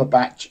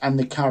Cumberbatch and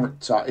the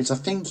character is I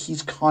think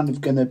he's kind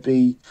of going to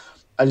be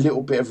a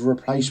little bit of a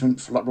replacement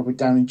for Robert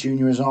Downey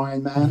Jr. as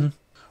Iron Man.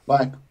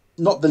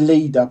 Not the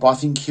leader, but I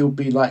think he'll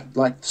be like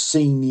the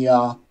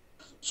senior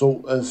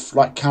sort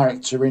of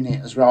character in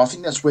it as well. I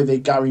think that's where they're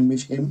going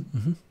with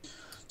him.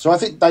 So I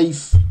think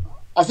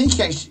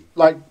he actually,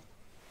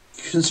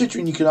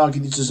 considering you could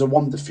argue this is a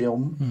Wonder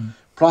film,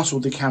 plus all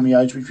the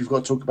cameos, which we've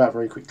got to talk about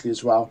very quickly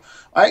as well,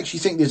 I actually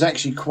think there's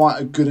actually quite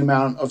a good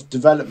amount of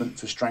development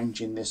for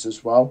Strange in this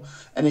as well.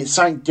 And it's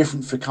something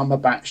different for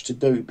Cumberbatch to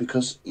do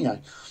because,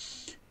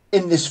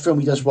 in this film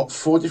he does,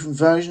 4 different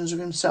versions of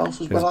himself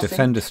as well, I think? There's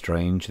Defender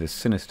Strange, there's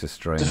Sinister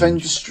Strange.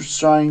 Defender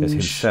Strange, there's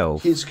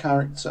himself. His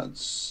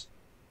characters.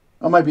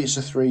 Or maybe it's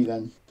a 3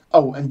 then.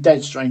 Oh, and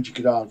Dead Strange you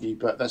could argue,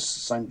 but that's the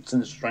same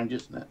Sinister Strange,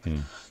 isn't it?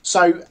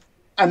 So,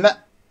 and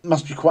that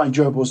must be quite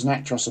enjoyable as an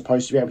actor, I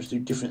suppose, to be able to do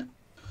different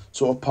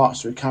sort of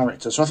parts to a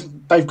character. So I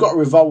think they've got to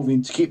revolve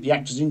in to keep the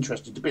actors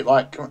interested, a bit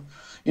like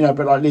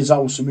Liz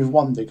Olsen with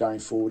Wanda going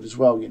forward as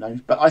well,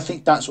 But I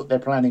think that's what they're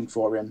planning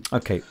for him.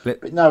 Okay.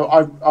 But no,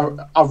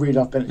 I really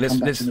love Benedict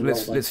Cumberbatch in the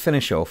role. Let's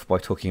finish off by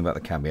talking about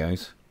the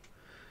cameos.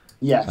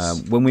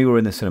 Yes. When we were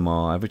in the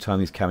cinema, every time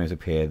these cameos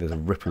appeared, there's a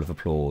ripple of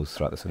applause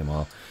throughout the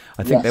cinema.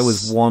 I think there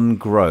was one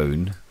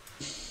groan.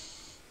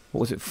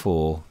 What was it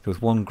for? There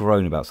was one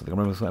groan about something. I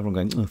remember everyone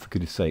going, "Oh, for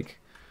goodness sake!"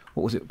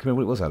 What was it? Can you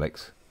remember what it was,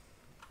 Alex?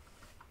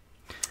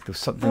 was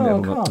something that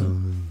everyone got,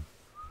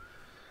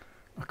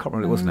 I can't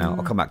remember what it was now.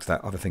 I'll come back to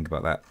that. I'll have to think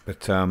about that.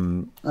 But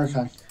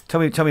okay.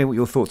 Tell me what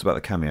your thoughts about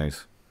the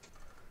cameos,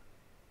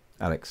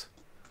 Alex.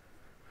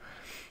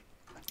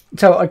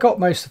 So I got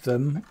most of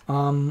them.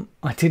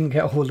 I didn't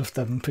get all of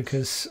them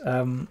because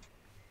so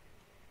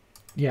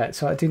I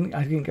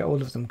didn't get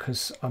all of them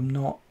because I'm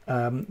not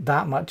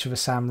that much of a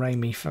Sam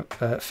Raimi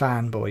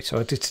fanboy. So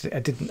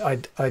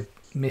I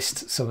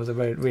missed some of the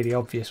really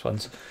obvious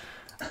ones.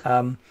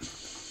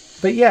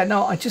 But yeah,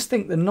 no, I just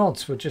think the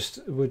nods were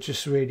just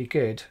really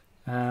good.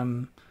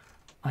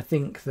 I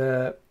think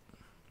the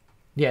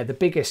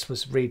biggest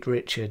was Reed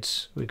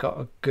Richards. We got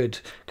a good,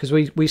 because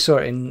we saw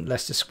it in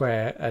Leicester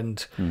Square,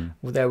 and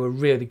there were a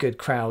really good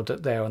crowd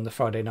there on the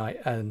Friday night,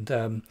 and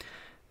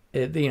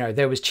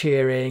there was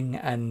cheering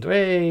and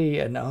hey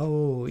and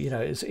oh,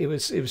 it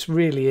was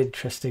really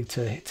interesting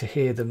to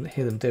hear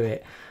them do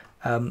it.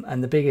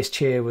 And the biggest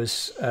cheer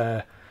was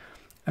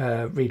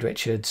Reed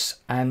Richards,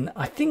 and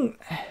I think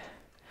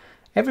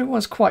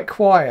everyone's quite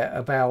quiet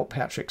about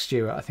Patrick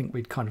Stewart. I think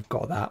we'd kind of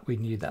got that. We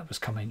knew that was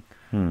coming.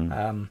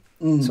 So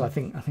I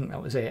think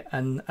that was it.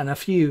 And a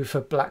few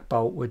for Black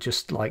Bolt were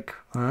just like,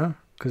 huh?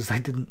 Because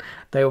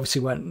they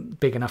obviously weren't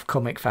big enough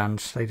comic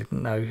fans. They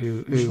didn't know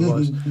who it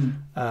was.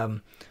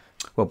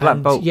 Well,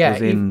 Black Bolt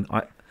was in.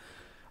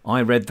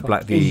 I read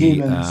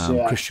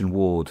the Christian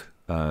Ward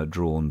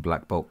drawn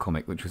Black Bolt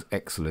comic, which was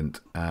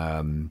excellent.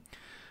 And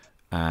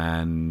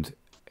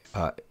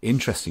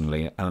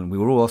interestingly, and we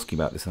were all asking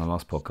about this in our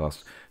last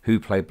podcast, who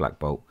played Black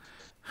Bolt?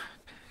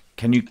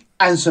 Can you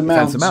answer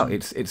Mount?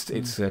 It's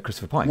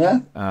Christopher Pike.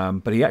 Yeah.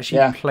 But he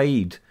actually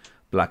played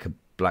Black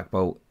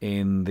Bolt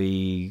in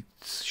the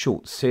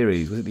short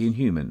series. Was it the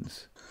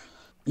Inhumans?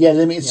 Yeah,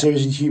 limited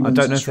series Inhumans. I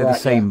don't know if they're the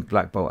same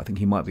Black Bolt. I think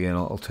he might be an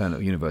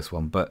alternate universe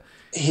one, but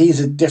he's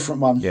a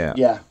different one.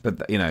 Yeah.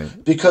 But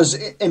because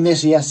in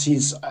this he has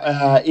his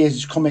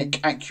comic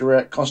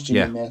accurate costume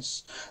in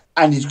this.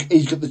 And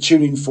he's got the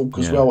tuning fork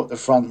as well at the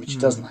front, which he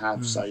doesn't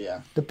have. So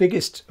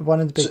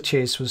one of the big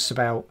cheers was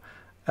about.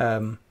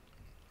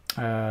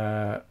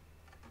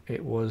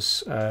 It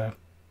was.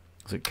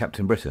 Was it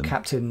Captain Britain?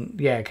 Captain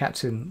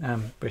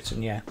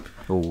Britain. Yeah.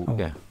 Oh,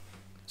 yeah.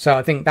 So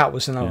I think that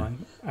was another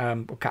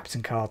one. Or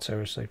Captain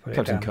Carter, as they put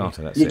Captain it down. Captain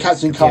Carter. That's it.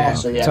 Captain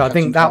Carter. Yeah. So I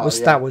think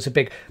that was a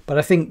big. But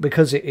I think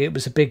because it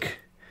was a big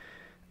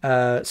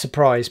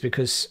surprise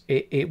because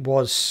it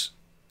was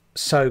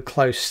so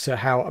close to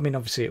how. I mean,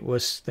 obviously it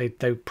was. They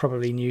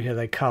probably knew who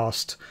they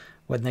cast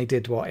when they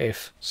did What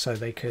If, so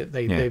they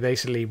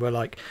basically were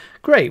like,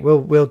 great,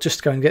 we'll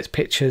just go and get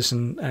pictures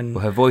and.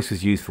 Well, her voice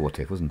was used for What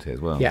If, wasn't it, as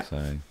well? Yeah.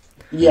 So.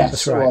 Yes,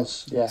 that's right. It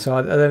was. Yeah.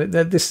 So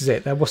this is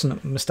it. There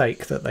wasn't a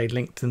mistake that they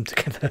linked them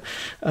together,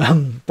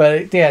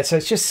 but so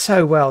it's just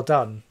so well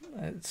done.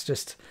 It's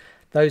just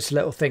those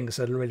little things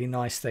are really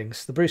nice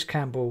things. The Bruce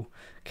Campbell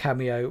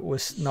cameo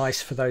was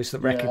nice for those that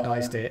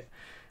recognised it.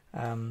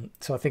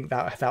 So I think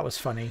that was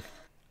funny,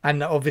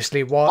 and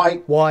obviously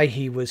why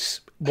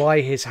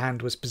his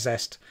hand was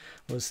possessed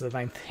was the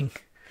main thing.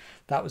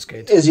 That was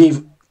good.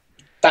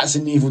 That's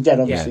in Evil Dead,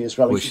 obviously, as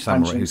well. Which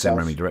Sam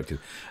Raimi directed.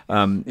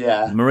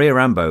 Maria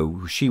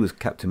Rambeau, she was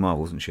Captain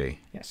Marvel, wasn't she?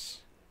 Yes.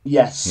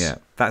 Yeah,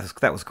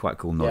 that was quite a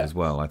cool nod as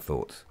well, I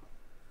thought.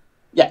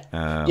 Yeah.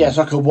 It's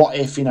like a What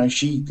If,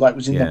 she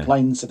was in the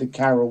plane instead of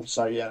Carol,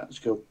 so yeah, that's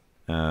cool.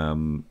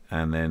 And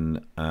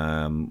then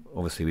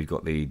obviously we've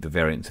got the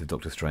variants of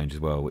Doctor Strange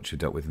as well, which are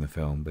dealt with in the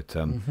film. But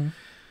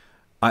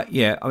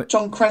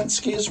John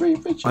Krasinski as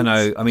Reed Richards. I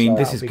know. I mean,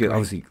 this is good.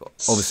 Great.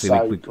 Obviously,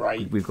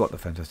 we've got the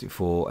Fantastic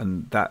Four,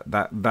 and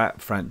that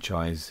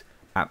franchise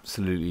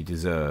absolutely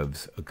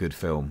deserves a good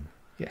film.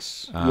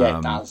 Yes.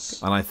 It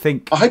does. And I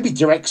hope he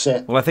directs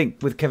it. Well, I think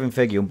with Kevin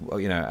Feige,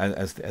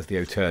 as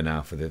the auteur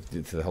now for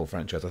the whole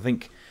franchise, I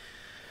think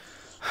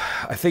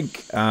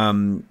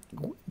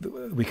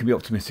we can be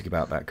optimistic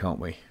about that, can't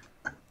we?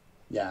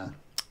 Yeah.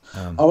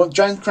 I want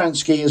John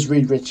Krasinski as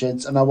Reed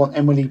Richards, and I want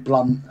Emily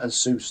Blunt as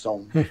Sue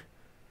Storm.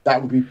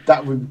 That would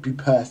be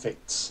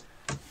perfect.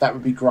 That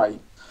would be great.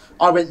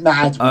 I went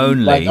mad.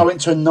 I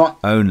went to a night.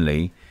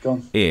 Only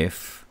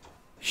if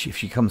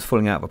she comes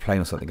falling out of a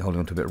plane or something, holding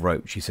onto a bit of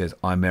rope, she says,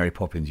 "I'm Mary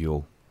Poppins,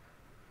 y'all."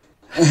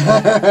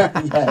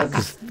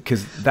 Yes.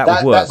 Because that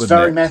would work. That's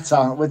very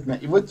meta, wouldn't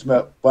it? It would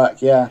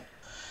work. Yeah.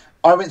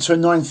 I went to a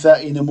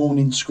 9:30 in the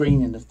morning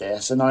screening of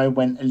this, and I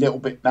went a little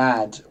bit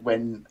mad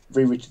when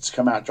Reed Richards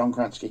come out, John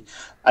Krasinski,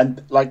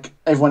 and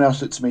everyone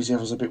else looked at me as if I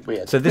was a bit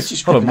weird. So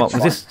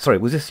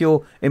was this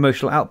your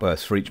emotional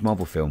outburst for each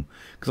Marvel film?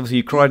 Because obviously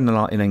you cried in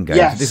Endgame.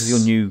 Yes. So this is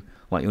your new.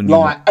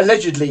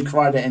 Allegedly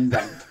cried at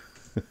Endgame.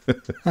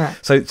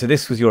 So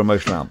this was your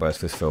emotional outburst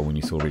for this film when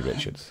you saw Reed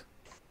Richards.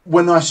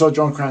 When I saw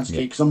John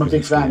Krasinski, because I'm a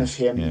big fan of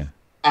him.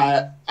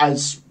 Yeah.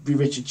 As Reed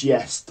Richards,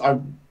 yes,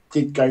 I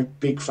did go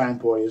big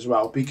fanboy as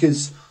well,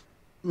 because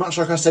much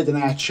like I said in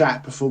our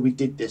chat before we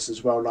did this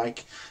as well,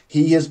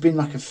 he has been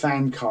a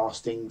fan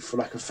casting for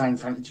a fan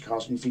fantasy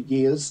casting for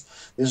years.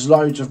 There's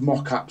loads of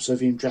mock-ups of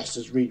him dressed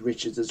as Reed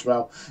Richards as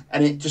well,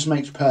 and it just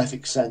makes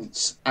perfect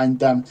sense.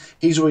 And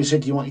he's always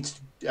said he wanted to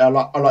I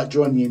like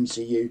joining the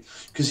MCU,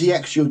 because he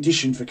actually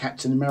auditioned for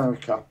Captain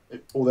America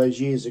all those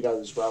years ago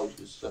as well. Which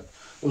is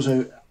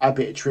also a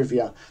bit of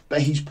trivia,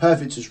 but he's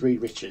perfect as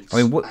Reed Richards.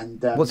 I mean,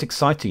 what's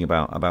exciting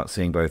about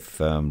seeing both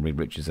Reed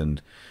Richards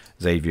and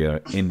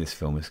Xavier in this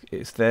film is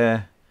it's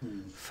their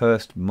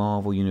first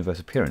Marvel Universe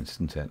appearance,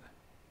 isn't it?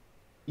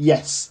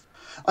 Yes,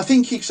 I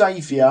think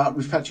Xavier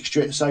with Patrick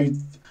Stewart.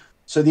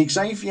 So the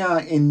Xavier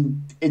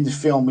in the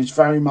film is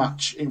very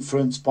much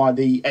influenced by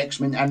the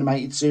X-Men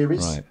animated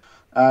series,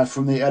 right?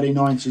 From the early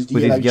 90s.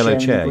 With his yellow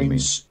chair, you mean?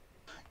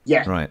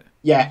 Yeah, right.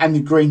 Yeah, and the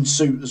green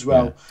suit as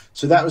well. Yeah.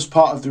 So that was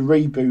part of the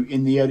reboot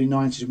in the early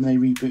 90s when they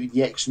rebooted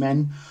the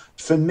X-Men.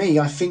 For me,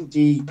 I think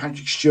the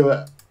Patrick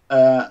Stewart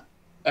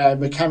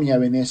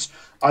cameo in this,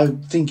 I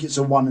think it's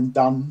a one and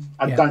done.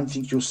 I don't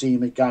think you'll see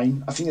him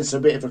again. I think it's a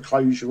bit of a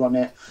closure on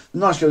it. A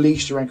nice little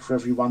Easter egg for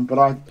everyone, but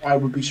I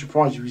would be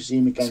surprised if we see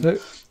him again.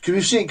 Because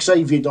we've seen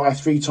Xavier die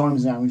 3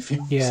 times now in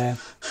films. Yeah,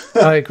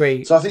 I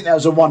agree. So I think that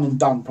was a one and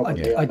done,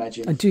 probably, I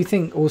imagine. I do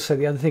think also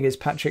the other thing is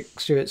Patrick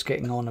Stewart's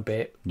getting on a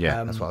bit.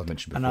 Yeah, that's what I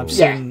mentioned before.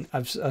 And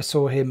I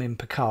saw him in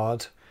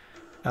Picard.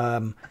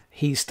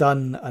 He's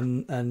done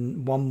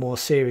and one more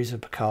series of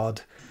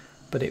Picard,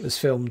 but it was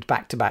filmed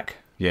back to back.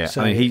 Yeah,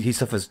 so, I mean, he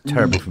suffers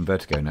terribly from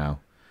vertigo now.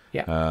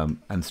 Yeah.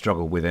 And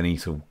struggle with any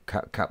sort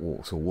of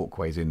catwalks or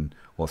walkways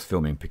whilst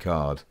filming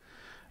Picard.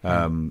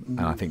 And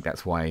I think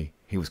that's why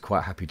he was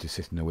quite happy to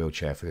sit in a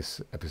wheelchair for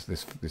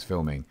this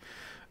filming.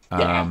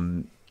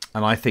 And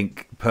I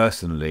think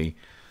personally,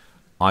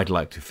 I'd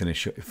like to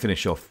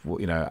finish off.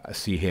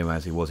 See him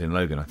as he was in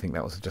Logan. I think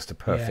that was just a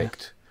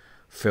perfect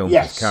film for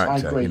his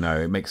character. I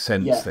agree. It makes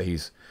sense that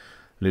he's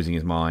losing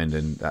his mind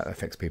and that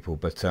affects people.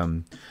 But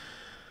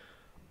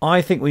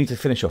I think we need to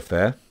finish off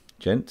there,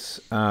 gents.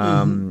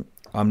 I'm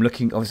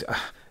looking, obviously,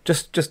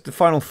 just the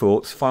final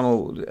thoughts,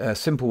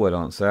 simple word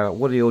answer.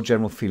 What are your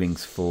general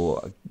feelings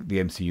for the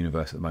MC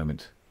universe at the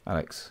moment,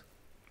 Alex?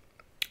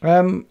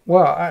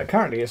 Well,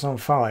 currently it's on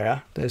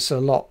fire. There's a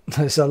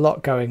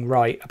lot going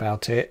right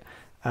about it.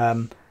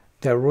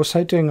 They're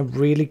also doing a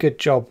really good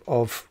job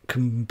of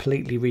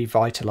completely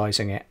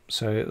revitalizing it.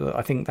 So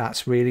I think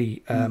that's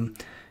really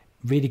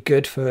really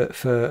good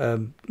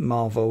for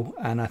Marvel,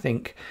 and I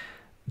think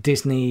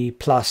Disney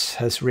Plus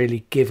has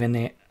really given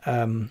it,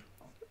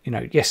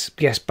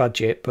 yes,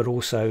 budget, but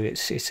also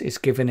it's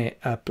given it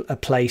a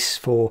place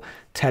for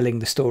telling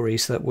the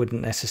stories that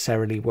wouldn't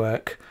necessarily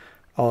work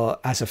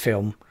as a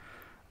film.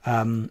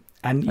 And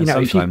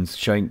sometimes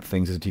showing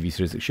things as a TV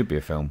series that should be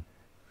a film.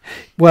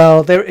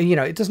 Well,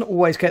 it doesn't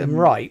always get them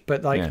right,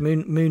 but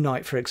Moon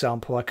Knight, for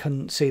example, I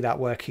couldn't see that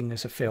working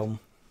as a film,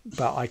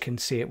 but I can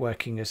see it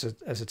working as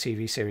a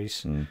TV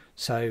series.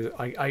 So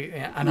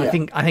I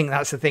think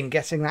that's the thing,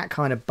 getting that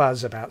kind of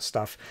buzz about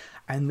stuff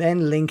and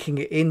then linking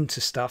it into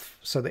stuff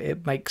so that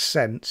it makes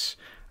sense,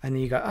 and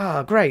then you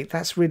go, great,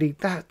 that's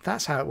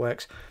how it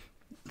works.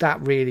 That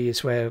really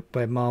is where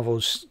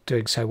Marvel's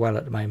doing so well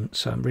at the moment.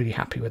 So I'm really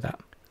happy with that.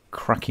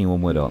 Cracking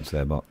one-word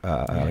answer there,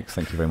 Alex.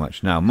 Thank you very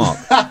much. Now, Mark,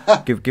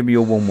 give me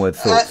your one-word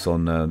thoughts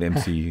on the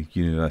MCU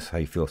universe. How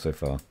you feel so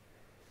far?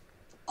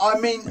 I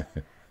mean,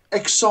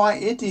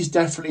 excited is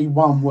definitely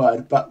one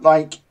word, but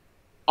I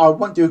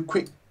want to do a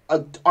quick.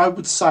 I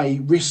would say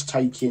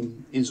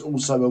risk-taking is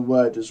also a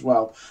word as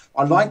well.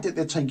 I like that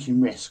they're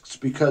taking risks,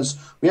 because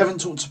we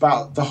haven't talked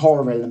about the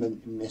horror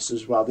element in this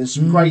as well. There's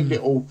some great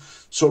little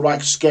sort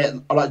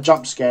of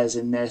jump scares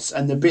in this,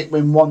 and the bit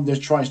when Wanda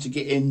tries to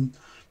get in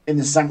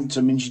the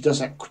sanctum and she does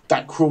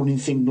that crawling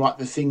thing, like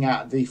the thing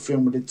out of the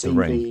film with the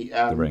TV.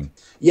 The Ring.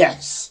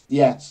 Yes.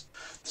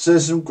 So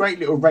there's some great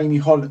little Raimi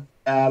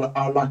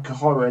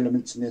horror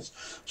elements in this.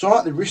 So I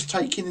like the risk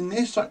taking in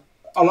this.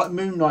 I like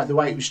Moon Knight, the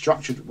way it was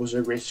structured was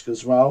a risk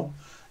as well.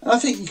 And I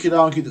think you could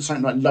argue that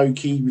something like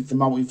Loki with the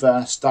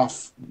multiverse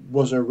stuff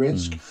was a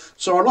risk.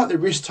 So I like the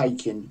risk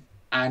taking,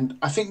 and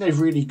I think they've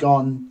really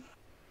gone.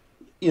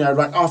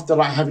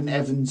 After having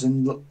Evans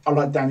and I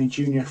like Downey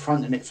Jr.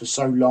 fronting it for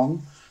so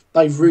long,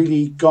 they've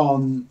really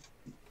gone.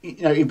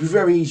 It'd be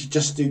very easy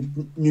just to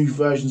do new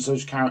versions of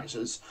those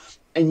characters.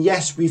 And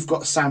yes, we've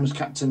got Sam as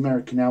Captain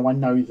America now. I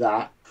know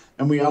that.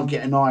 And we are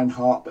getting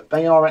Ironheart, but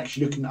they are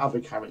actually looking at other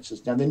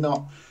characters now. They're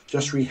not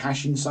just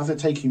rehashing stuff; they're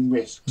taking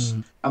risks,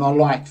 and I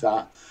like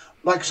that.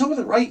 Like some of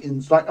the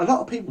ratings, a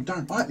lot of people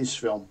don't like this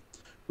film,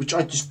 which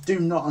I just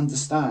do not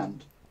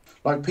understand.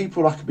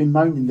 People have been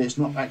moaning that it's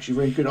not actually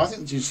very good. I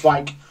think it's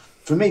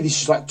for me, this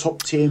is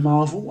top tier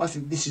Marvel. I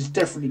think this is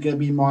definitely going to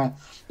be my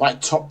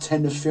top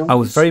 10 of films. I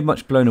was very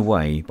much blown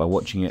away by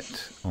watching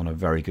it on a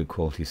very good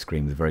quality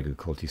screen with very good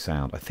quality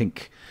sound. I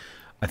think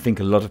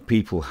a lot of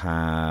people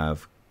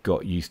have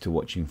got used to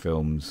watching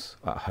films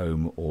at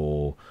home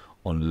or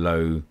on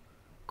low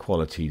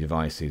quality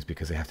devices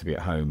because they have to be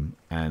at home.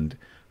 And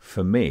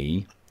for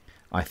me,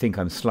 I think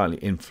I'm slightly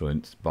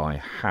influenced by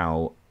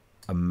how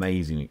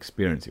amazing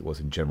experience it was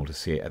in general to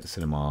see it at the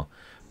cinema,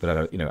 but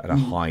at a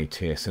high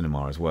tier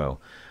cinema as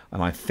well.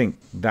 And I think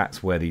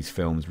that's where these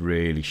films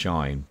really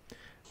shine,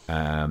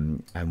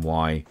 and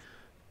why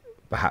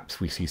perhaps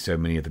we see so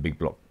many of the big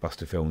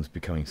blockbuster films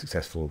becoming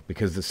successful,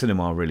 because the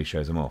cinema really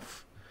shows them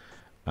off.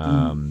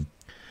 One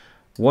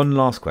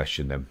last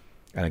question then,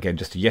 and again,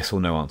 just a yes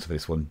or no answer for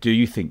this one. Do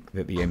you think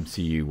that the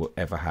MCU will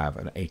ever have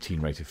an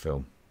 18-rated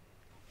film?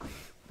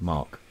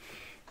 Mark?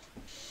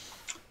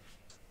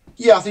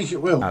 Yeah, I think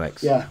it will.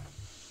 Alex? Yeah.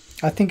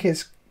 I think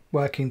it's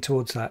working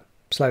towards that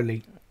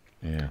slowly.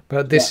 Yeah.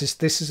 But this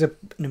is an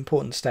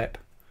important step,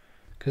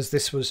 because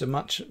this was a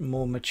much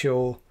more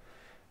mature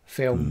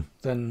film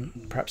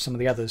than perhaps some of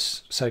the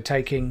others. So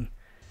taking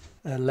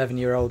an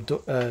 11-year-old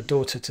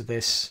daughter to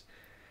this,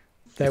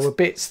 there were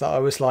bits that I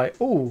was like,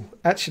 oh,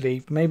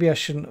 actually, maybe I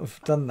shouldn't have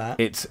done that.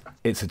 It's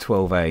a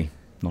 12A,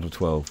 not a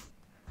 12.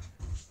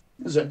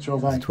 Is it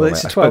 12A? Well,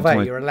 it's a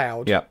 12A. You're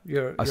allowed. Yeah.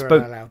 You're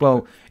allowed.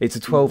 Well, it's a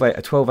 12A.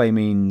 A 12A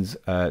means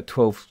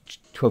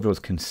 12-year-olds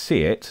can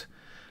see it,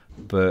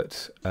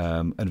 but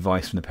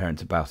advice from the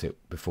parents about it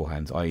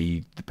beforehand,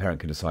 i.e. the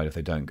parent can decide if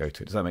they don't go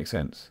to it. Does that make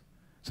sense?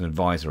 It's an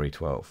advisory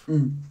 12.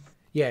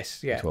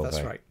 Yes, yeah, 12A.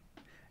 that's right.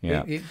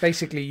 Yeah. It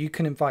basically, you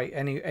can invite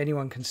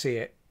anyone can see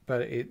it,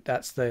 but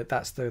that's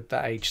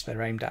the age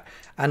they're aimed at.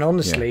 And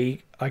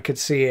honestly, I could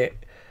see it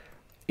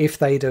if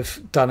they'd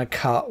have done a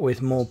cut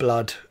with more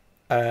blood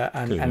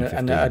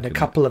and a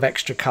couple of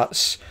extra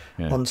cuts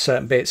on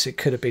certain bits. It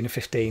could have been a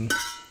 15.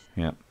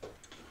 Yeah.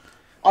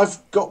 I've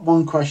got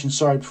one question,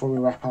 sorry, before we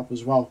wrap up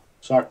as well.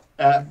 So,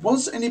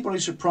 was anybody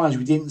surprised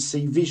we didn't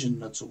see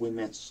Vision at all in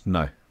this?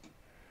 No.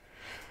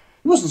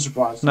 He wasn't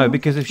surprised. No,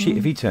 because if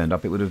he turned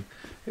up, it would have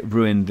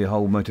ruined the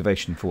whole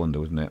motivation for Wanda,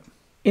 wouldn't it?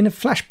 In a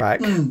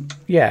flashback,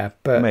 yeah,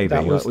 but maybe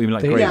that was even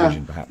like Grey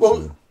Vision, perhaps.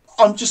 Well,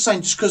 I'm just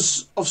saying, just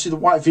because obviously the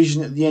White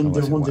Vision at the end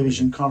of Wonder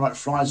Vision kind of like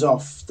flies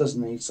off,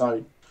 doesn't he?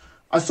 So,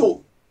 I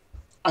thought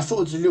it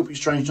was a little bit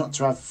strange not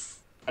to have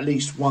at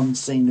least one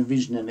scene of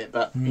Vision in it,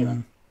 but you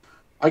know,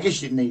 I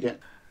guess you didn't need it.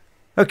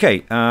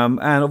 Okay,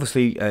 and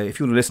obviously, if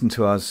you want to listen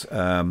to us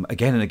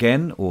again and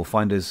again, or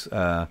find us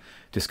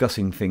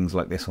discussing things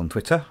like this on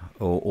Twitter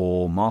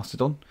or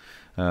Mastodon,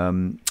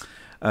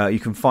 you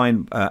can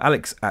find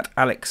Alex at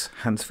Alex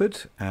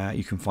Hansford.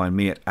 You can find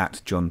me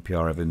at John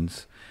PR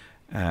Evans.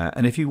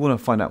 And if you want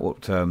to find out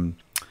what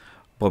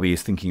Bobby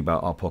is thinking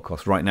about our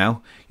podcast right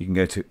now, you can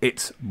go to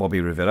It's Bobby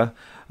Rivera.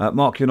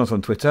 Mark, you're not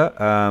on Twitter,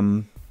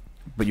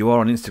 but you are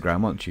on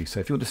Instagram, aren't you? So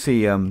if you want to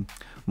see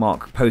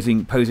Mark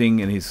posing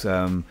in his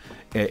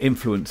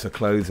influencer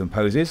clothes and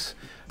poses,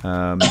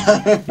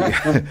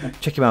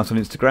 check him out on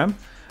Instagram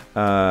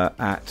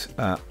at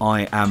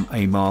I am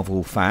a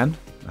Marvel fan.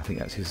 I think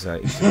that's his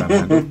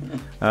Instagram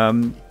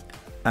handle.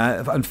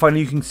 And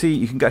finally, you can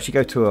actually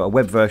go to a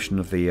web version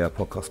of the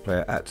podcast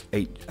player at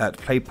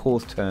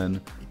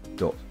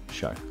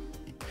playpauseturn.show.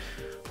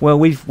 Well,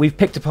 we've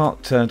picked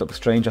apart Doctor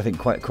Strange, I think,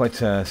 quite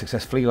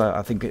successfully.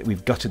 I think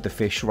we've gutted the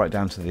fish right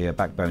down to the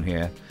backbone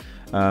here.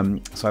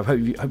 So I hope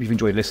you've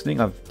enjoyed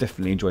listening. I've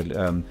definitely enjoyed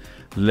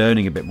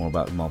learning a bit more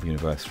about the Marvel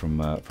Universe from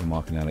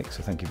Mark and Alex.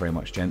 So thank you very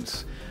much,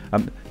 gents.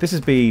 This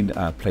has been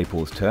Play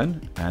Pause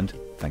Turn, and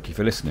thank you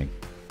for listening.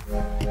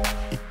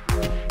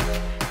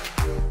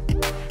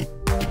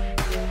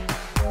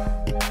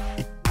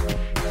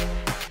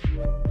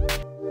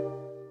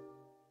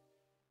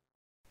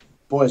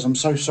 Boys, I'm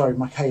so sorry.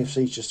 My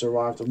KFC's just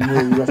arrived. I'm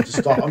really have to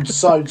stop. I'm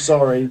so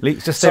sorry.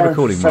 Just stay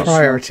recording, Mark.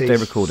 Priorities. Stay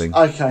recording.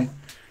 Okay.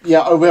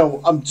 Yeah, I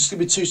will. I'm just gonna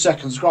be 2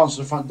 seconds. Go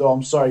answer the front door.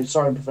 I'm sorry.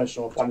 Sorry, I'm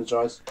professional. I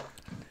apologise.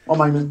 1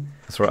 moment.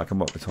 That's all right. I can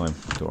mark the time.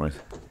 Don't worry.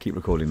 Keep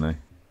recording though.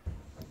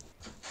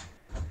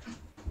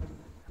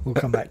 We'll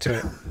come back to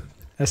it.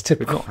 That's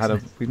typical.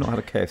 We've not had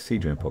a KFC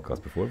during a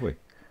podcast before, have we?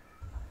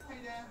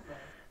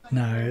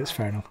 No, it's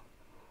fair enough.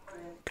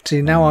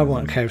 See, now I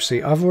want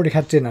KFC. I've already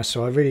had dinner,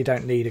 so I really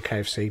don't need a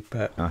KFC.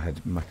 But I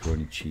had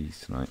macaroni and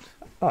cheese tonight.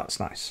 Oh, that's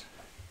nice.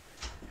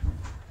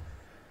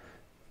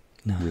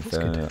 No, with that's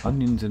good.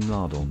 onions and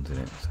lardons in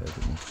it. So a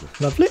bit more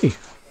stuff. Lovely.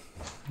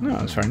 Oh,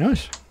 that's very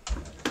nice.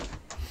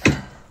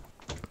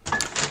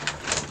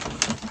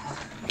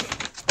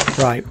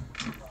 Right.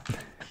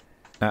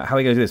 How are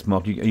we going to do this,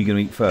 Mark? Are you going to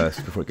eat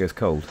first before it goes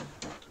cold?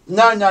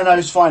 No,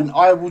 it's fine.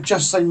 I will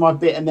just say my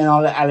bit and then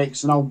I'll let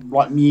Alex and I'll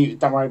mute.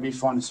 Don't worry, it'll be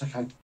fine. It's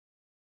okay.